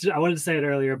wanted to say it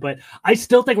earlier, but I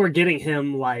still think we're getting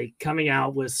him like coming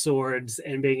out with swords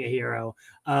and being a hero.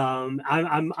 I'm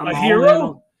a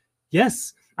hero.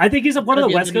 Yes, I think he's one of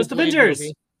the West Coast Avengers.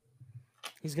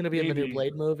 He's going to be in the new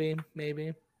Blade movie,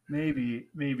 maybe.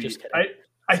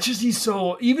 Just he's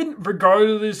so, even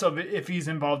regardless of if he's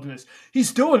involved in this, he's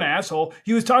still an asshole.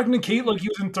 He was talking to Kate like he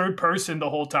was in third person the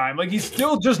whole time. Like he's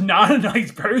still just not a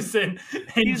nice person.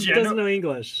 He doesn't know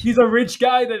English. He's a rich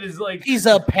guy that is like, he's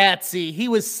a patsy. He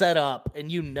was set up,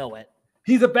 and you know it.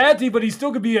 He's a patsy, but he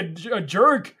still could be a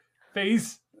jerk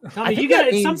face. Tommy,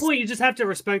 at some point you just have to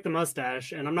respect the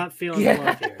mustache, and I'm not feeling the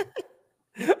love here.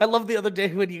 I love the other day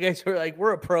when you guys were like,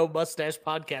 "We're a pro mustache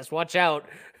podcast. Watch out!"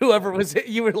 Whoever was it,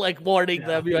 you were like warning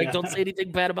them. You're like, "Don't say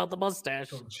anything bad about the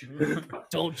mustache.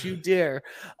 Don't you dare."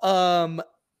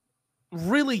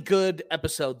 Really good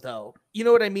episode, though. You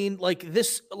know what I mean? Like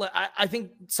this, I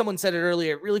think someone said it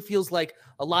earlier. It really feels like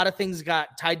a lot of things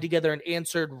got tied together and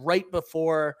answered right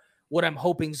before what I'm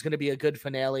hoping is going to be a good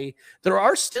finale. There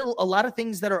are still a lot of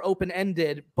things that are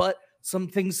open-ended, but some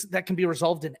things that can be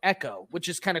resolved in Echo, which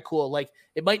is kind of cool. Like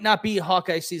it might not be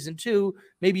Hawkeye season 2.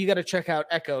 Maybe you got to check out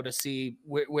Echo to see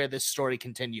where this story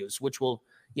continues, which will,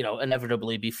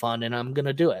 inevitably be fun. And I'm going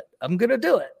to do it.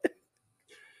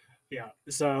 Yeah.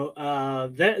 So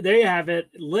there you have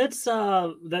it. Let's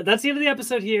that's the end of the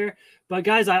episode here. But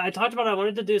guys, I talked about I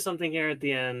wanted to do something here at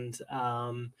the end.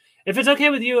 if it's okay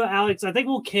with you, Alex, I think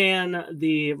we'll can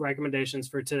the recommendations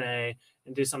for today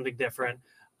and do something different.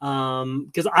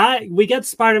 Because we get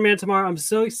Spider-Man tomorrow. I'm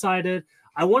so excited.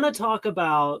 I want to talk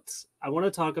about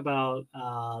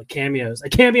cameos, a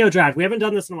cameo draft. We haven't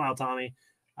done this in a while, Tommy.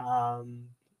 Will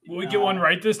we get one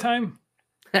right this time?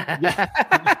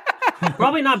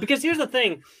 Probably not, because here's the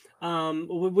thing.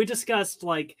 We discussed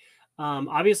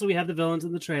obviously we have the villains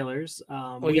in the trailers.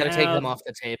 We got to take them off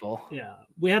the table. Yeah,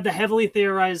 we have the heavily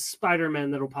theorized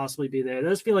Spider-Man that will possibly be there.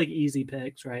 Those feel like easy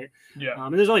picks, right? Yeah.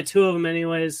 And there's only 2 of them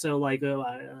anyways. So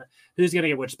who's gonna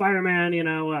get which Spider-Man?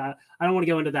 I don't want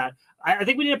to go into that. I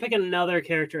think we need to pick another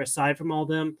character aside from all of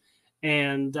them.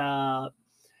 And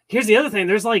here's the other thing.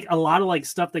 There's a lot of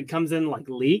stuff that comes in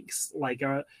leaks.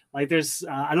 There's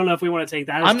I don't know if we want to take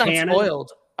that as canon.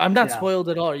 Spoiled. I'm not spoiled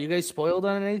at all. Are you guys spoiled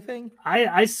on anything?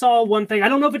 I saw one thing. I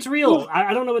don't know if it's real.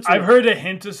 I don't know what's real. I've heard a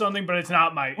hint of something, but it's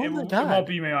not it won't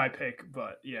be my pick,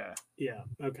 but yeah. Yeah,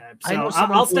 okay. So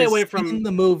I'll stay away from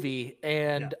the movie,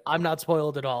 and I'm not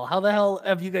spoiled at all. How the hell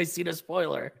have you guys seen a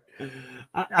spoiler?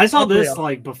 I saw this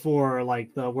before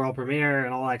the world premiere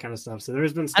and all that kind of stuff. So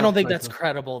there's been stuff I don't think that's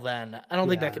credible then. I don't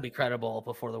think that could be credible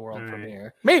before the world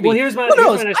premiere. Maybe. Well, here's my next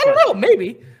question. I don't know.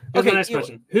 Maybe. Here's my next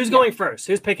question. Who's going first?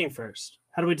 Who's picking first?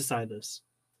 How do we decide this?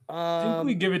 I think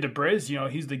we give it to Briz.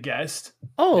 He's the guest.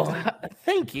 Oh,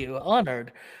 thank you.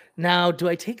 Honored. Now, do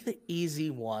I take the easy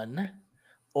one,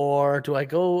 or do I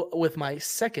go with my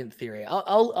second theory?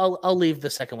 I'll leave the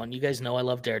second one. You guys know I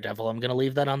love Daredevil. I'm going to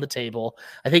leave that on the table.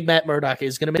 I think Matt Murdock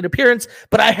is going to make an appearance,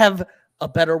 but I have a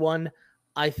better one.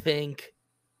 I think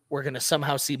we're going to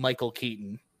somehow see Michael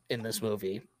Keaton in this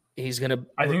movie. He's going to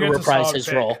reprise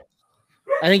his role.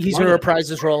 I think he's going to reprise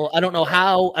his role. I don't know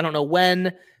how. I don't know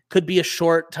when. Could be a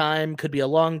short time. Could be a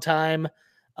long time.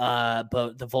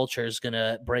 But the Vulture is going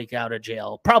to break out of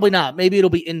jail. Probably not. Maybe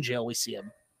it'll be in jail we see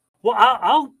him.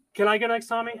 Well, can I go next,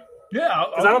 Tommy? Yeah.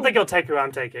 Because I don't think you'll take who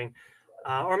I'm taking.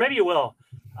 Or maybe you will.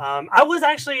 I'm kind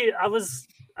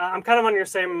of on your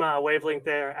same wavelength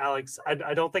there, Alex.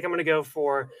 I don't think I'm going to go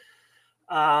for...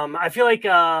 I feel like...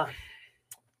 I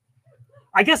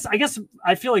guess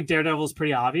I feel like Daredevil is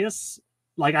pretty obvious.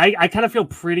 I kind of feel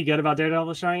pretty good about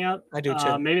Daredevil showing up. I do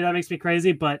too. Maybe that makes me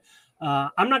crazy, but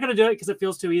I'm not going to do it because it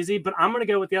feels too easy. But I'm going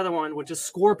to go with the other one, which is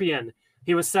Scorpion.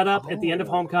 He was set up at the end of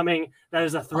Homecoming. That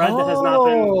is a thread that has not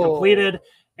been completed.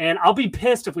 And I'll be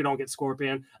pissed if we don't get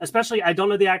Scorpion. Especially, I don't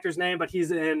know the actor's name, but he's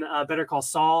in Better Call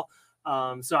Saul.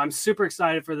 So I'm super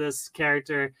excited for this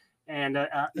character. And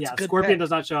Scorpion does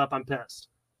not show up. I'm pissed.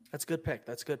 That's a good pick.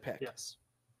 Yes.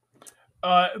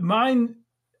 Mine,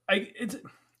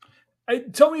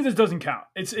 tell me this doesn't count.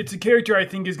 It's a character I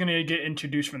think is going to get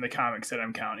introduced from the comics that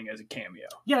I'm counting as a cameo.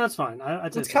 Yeah, that's fine.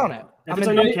 Let's count it. If it's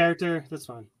a new character, that's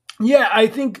fine. Yeah, I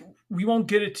think we won't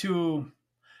get it to...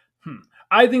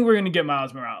 I think we're going to get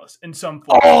Miles Morales in some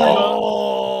form. I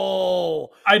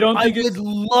would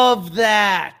love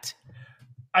that.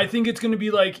 I think it's going to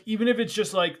be even if it's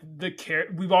just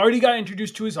we've already got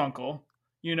introduced to his uncle,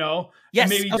 Yes,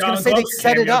 maybe I was going to say they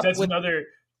set it up. That's another...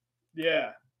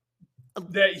 Yeah.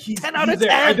 That he's 10 out of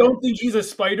 10. I don't think he's a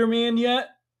Spider-Man yet.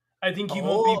 I think he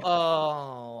won't be.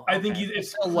 Oh, I think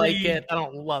it's like it. I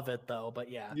don't love it though, but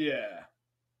yeah. Yeah.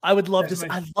 I would love to.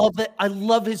 I love it. I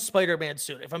love his Spider-Man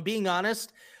suit. If I'm being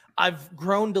honest, I've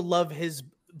grown to love his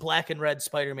black and red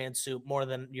Spider-Man suit more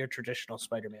than your traditional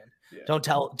Spider-Man. Yeah. Don't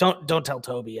tell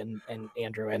Toby and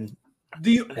Andrew and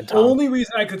Tom. Only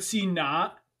reason I could see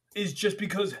not is just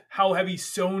because how heavy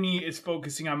Sony is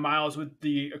focusing on Miles with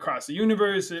the Across the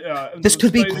Universe. This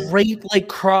could be great,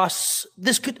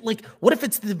 This could, what if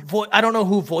it's the voice? I don't know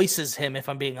who voices him, if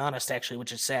I'm being honest, actually,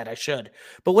 which is sad. I should.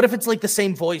 But what if it's the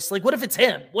same voice? What if it's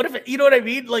him? What if you know what I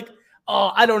mean?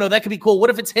 I don't know. That could be cool. What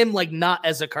if it's him, not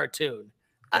as a cartoon?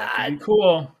 That could be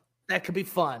cool. That could be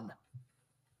fun.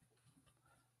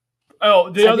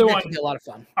 Oh, the other one could be a lot of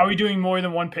fun. Are we doing more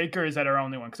than one pick, or is that our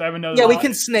only one? Because I have another. Yeah, we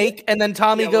can snake, and then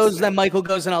Tommy goes, then Michael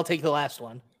goes, and I'll take the last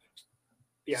one.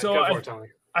 Yeah, so go for it, Tommy.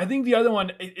 I think the other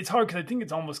one, it's hard because I think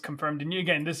it's almost confirmed. And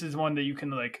again, this is one that you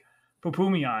can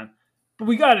poo-poo me on. But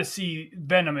we got to see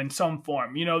Venom in some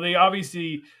form. They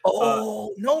obviously.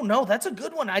 No, that's a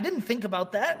good one. I didn't think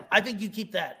about that. I think you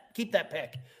keep that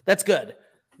pick. That's good.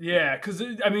 Yeah, because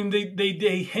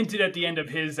they hinted at the end of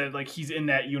his that he's in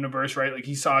that universe, right?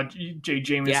 He saw Jay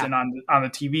Jameson on the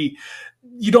TV.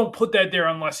 You don't put that there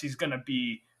unless he's gonna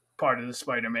be part of the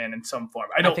Spider-Man in some form.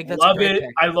 I don't love it.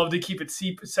 I love to keep it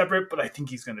separate, but I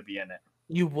think he's gonna be in it.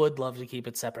 You would love to keep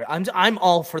it separate. I'm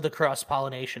all for the cross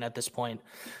pollination at this point.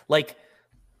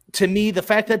 To me, the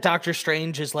fact that Doctor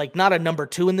Strange is not a number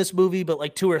 2 in this movie,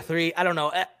 but 2 or 3, I don't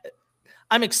know.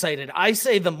 I'm excited. I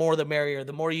say the more the merrier.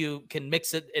 The more you can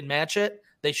mix it and match it,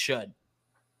 they should.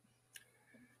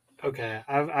 Okay,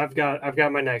 I've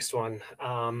got my next one.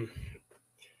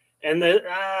 And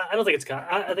I don't think it's got.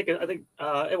 I think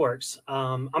it works.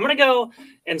 I'm gonna go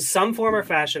in some form or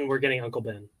fashion. We're getting Uncle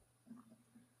Ben,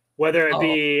 whether it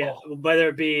be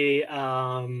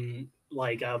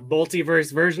like a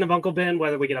multiverse version of Uncle Ben,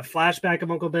 whether we get a flashback of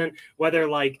Uncle Ben, whether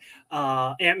like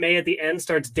Aunt May at the end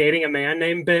starts dating a man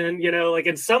named Ben. You know, like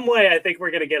in some way, I think we're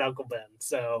gonna get Uncle Ben.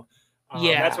 So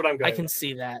that's what I'm going. I can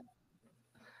see that.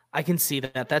 I can see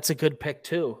that. That's a good pick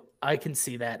too. I can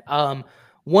see that.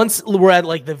 Once we're at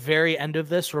like the very end of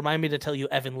this, remind me to tell you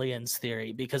Evan Leon's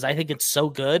theory, because I think it's so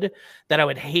good that I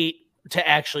would hate to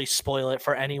actually spoil it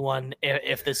for anyone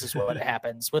if this is what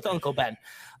happens with Uncle Ben.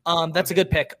 That's a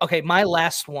good pick. Okay, my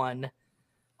last one,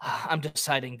 I'm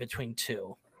deciding between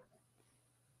two.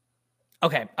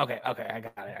 Okay. I got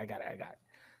it.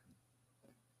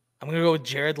 I'm going to go with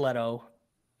Jared Leto,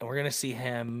 and we're going to see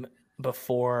him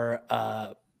before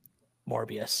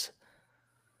Morbius.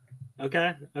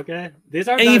 Okay. These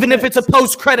are even if it's a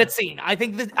post-credit scene. I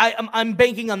think that I'm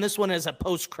banking on this one as a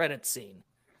post-credit scene.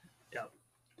 Yeah.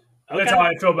 Okay. That's how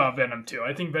I feel about Venom too.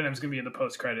 I think Venom's gonna be in the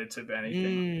post-credits if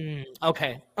anything.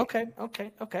 Okay.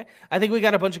 I think we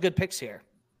got a bunch of good picks here.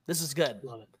 This is good.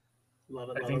 Love it.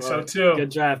 I think so too.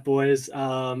 Good draft, boys.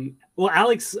 Well,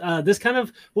 Alex, this kind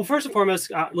of first and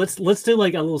foremost, let's do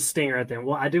like a little stinger at them.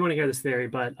 Well, I do want to hear this theory,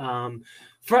 but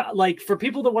for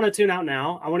people that want to tune out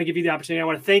now, I want to give you the opportunity. I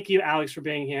want to thank you, Alex, for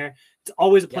being here. It's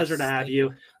always a pleasure to have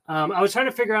you. I was trying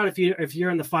to figure out if you're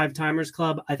in the 5-timers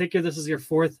club. I think this is your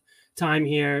 4th time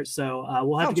here, so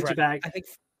we'll have to get you back. I think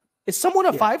is someone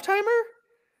a 5-timer?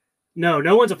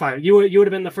 No one's a 5. You would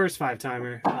have been the first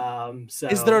 5-timer. So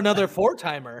is there another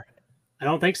 4-timer? I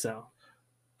don't think so.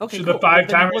 Okay, so cool. The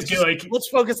 5-timers get like. Let's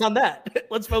focus on that.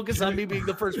 Let's focus on me being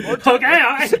the first 4-timer. Okay,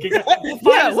 all right.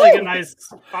 5 is like a nice.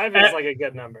 5 is like a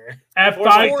good number. At 5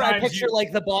 times, I picture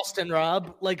like the Boston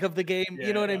Rob, like of the game. Yeah.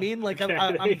 You know what I mean? Like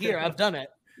I'm here. I've done it.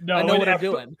 No, I know what I'm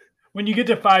doing. When you get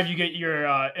to 5, you get your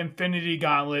Infinity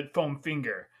Gauntlet foam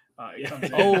finger.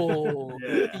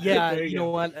 Yeah. You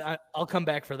know what? I'll come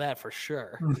back for that for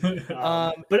sure.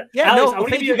 But yeah, Alex,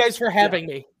 thank you guys for having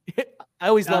me. I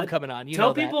always love coming on.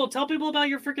 Tell people about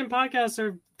your freaking podcast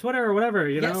or Twitter or whatever.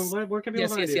 You know, where can people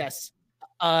find you? Yes.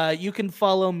 You can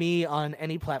follow me on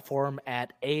any platform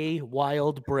at A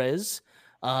Wild Briz.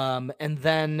 And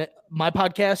then my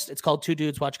podcast, it's called Two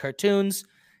Dudes Watch Cartoons.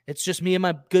 It's just me and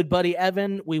my good buddy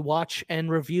Evan. We watch and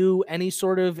review any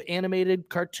sort of animated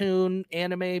cartoon,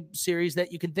 anime series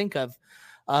that you can think of.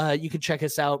 You can check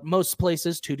us out most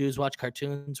places. Two Dudes Watch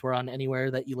Cartoons. We're on anywhere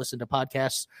that you listen to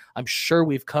podcasts. I'm sure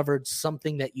we've covered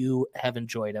something that you have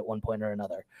enjoyed at one point or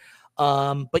another.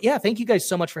 But yeah, thank you guys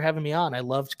so much for having me on. I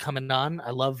loved coming on.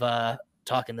 I love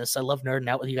talking this. I love nerding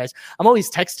out with you guys. I'm always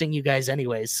texting you guys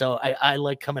anyways, so I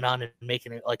like coming on and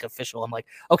making it like official. I'm like,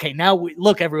 okay, now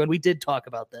look, everyone, we did talk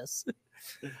about this.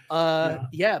 But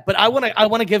I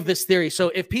want to give this theory. So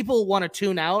if people want to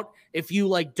tune out, if you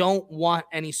like don't want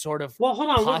any sort of hold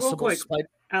on real quick.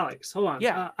 Alex, hold on.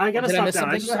 Yeah, I gotta stop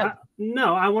down.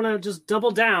 I want to just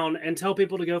double down and tell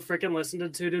people to go freaking listen to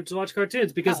Two Dudes Watch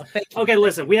Cartoons because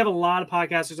listen, we have a lot of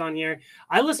podcasters on here.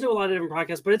 I listen to a lot of different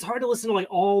podcasts, but it's hard to listen to like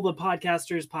all the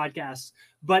podcasters' podcasts.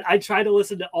 But I try to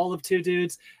listen to all of Two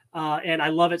Dudes. And I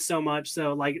love it so much.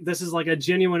 So like, this is like a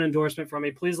genuine endorsement from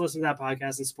me. Please listen to that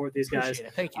podcast and support these guys.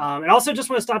 Thank you. And also just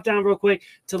want to stop down real quick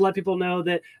to let people know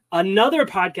that another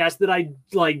podcast that I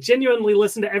like genuinely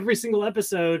listen to every single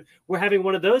episode, we're having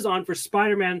one of those on for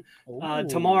Spider-Man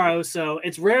tomorrow. So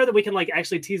it's rare that we can like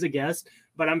actually tease a guest,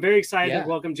 but I'm very excited to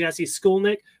welcome Jesse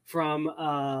Skulnick from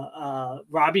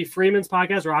Robbie Freeman's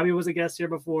podcast. Robbie was a guest here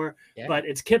before, but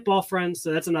it's Kitball Friends.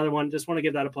 So that's another one. Just want to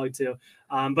give that a plug too.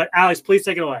 But Alex, please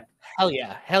take it away. Hell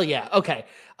yeah. Okay.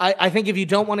 I think if you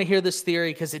don't want to hear this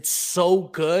theory because it's so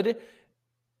good,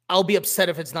 I'll be upset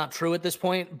if it's not true at this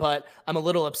point, but I'm a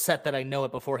little upset that I know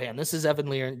it beforehand. This is Evan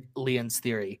Leon's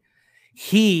theory.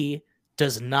 He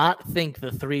does not think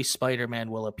the 3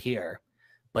 Spider-Man will appear,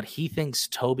 but he thinks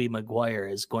Tobey Maguire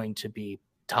is going to be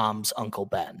Tom's Uncle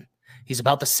Ben. He's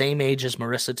about the same age as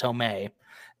Marissa Tomei,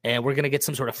 and we're going to get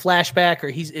some sort of flashback, or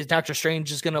is Doctor Strange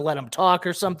just going to let him talk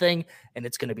or something, and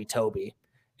it's going to be Tobey.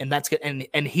 And that's good.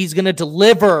 And he's going to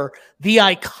deliver the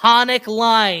iconic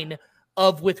line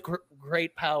of with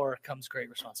great power comes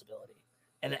great responsibility.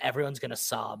 And everyone's going to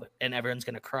sob and everyone's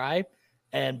going to cry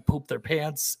and poop their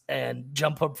pants and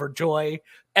jump up for joy.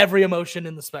 Every emotion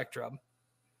in the spectrum.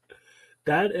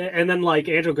 That, and then like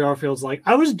Andrew Garfield's like,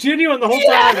 I was genuine the whole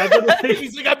time.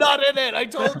 He's like, I'm not in it. I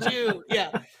told you.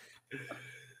 Yeah.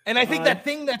 And I think that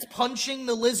thing that's punching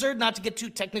the lizard, not to get too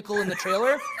technical in the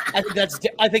trailer, I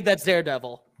think that's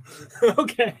Daredevil.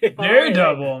 Okay.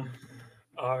 Daredevil.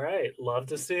 All right. Love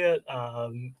to see it.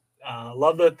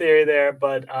 Love the theory there,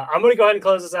 but I'm going to go ahead and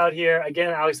close this out here.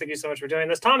 Again, Alex, thank you so much for doing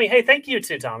this. Tommy, hey, thank you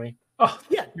too, Tommy. Oh,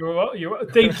 yeah.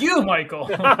 Thank you, Michael.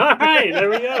 All right, there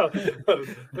we go.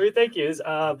 3 thank yous.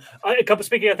 A couple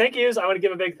speaking of thank yous, I want to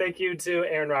give a big thank you to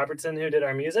Aaron Robertson, who did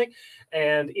our music,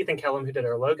 and Ethan Kellum, who did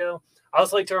our logo. I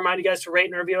also like to remind you guys to rate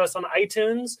and review us on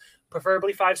iTunes,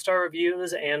 preferably 5-star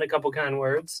reviews and a couple kind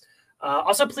words.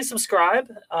 Also, please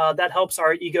subscribe. That helps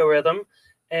our ego rhythm.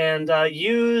 And follow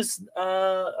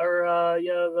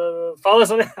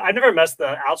us on. I never messed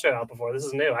the outro out before. This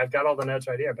is new. I've got all the notes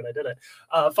right here, but I did it.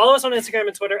 Follow us on Instagram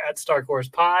and Twitter at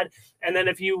StarCoursePod. And then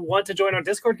if you want to join our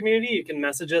Discord community, you can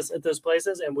message us at those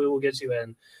places, and we will get you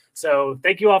in. So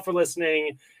thank you all for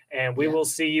listening, and we will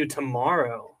see you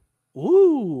tomorrow.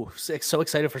 Ooh, so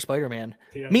excited for Spider-Man.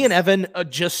 Yes. Me and Evan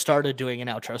just started doing an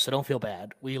outro, so don't feel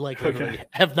bad. We literally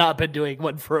have not been doing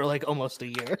one for almost a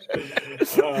year.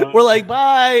 We're like,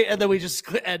 bye, and then we just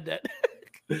end it.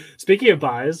 Speaking of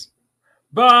buys.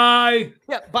 Bye.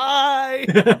 Yeah, bye.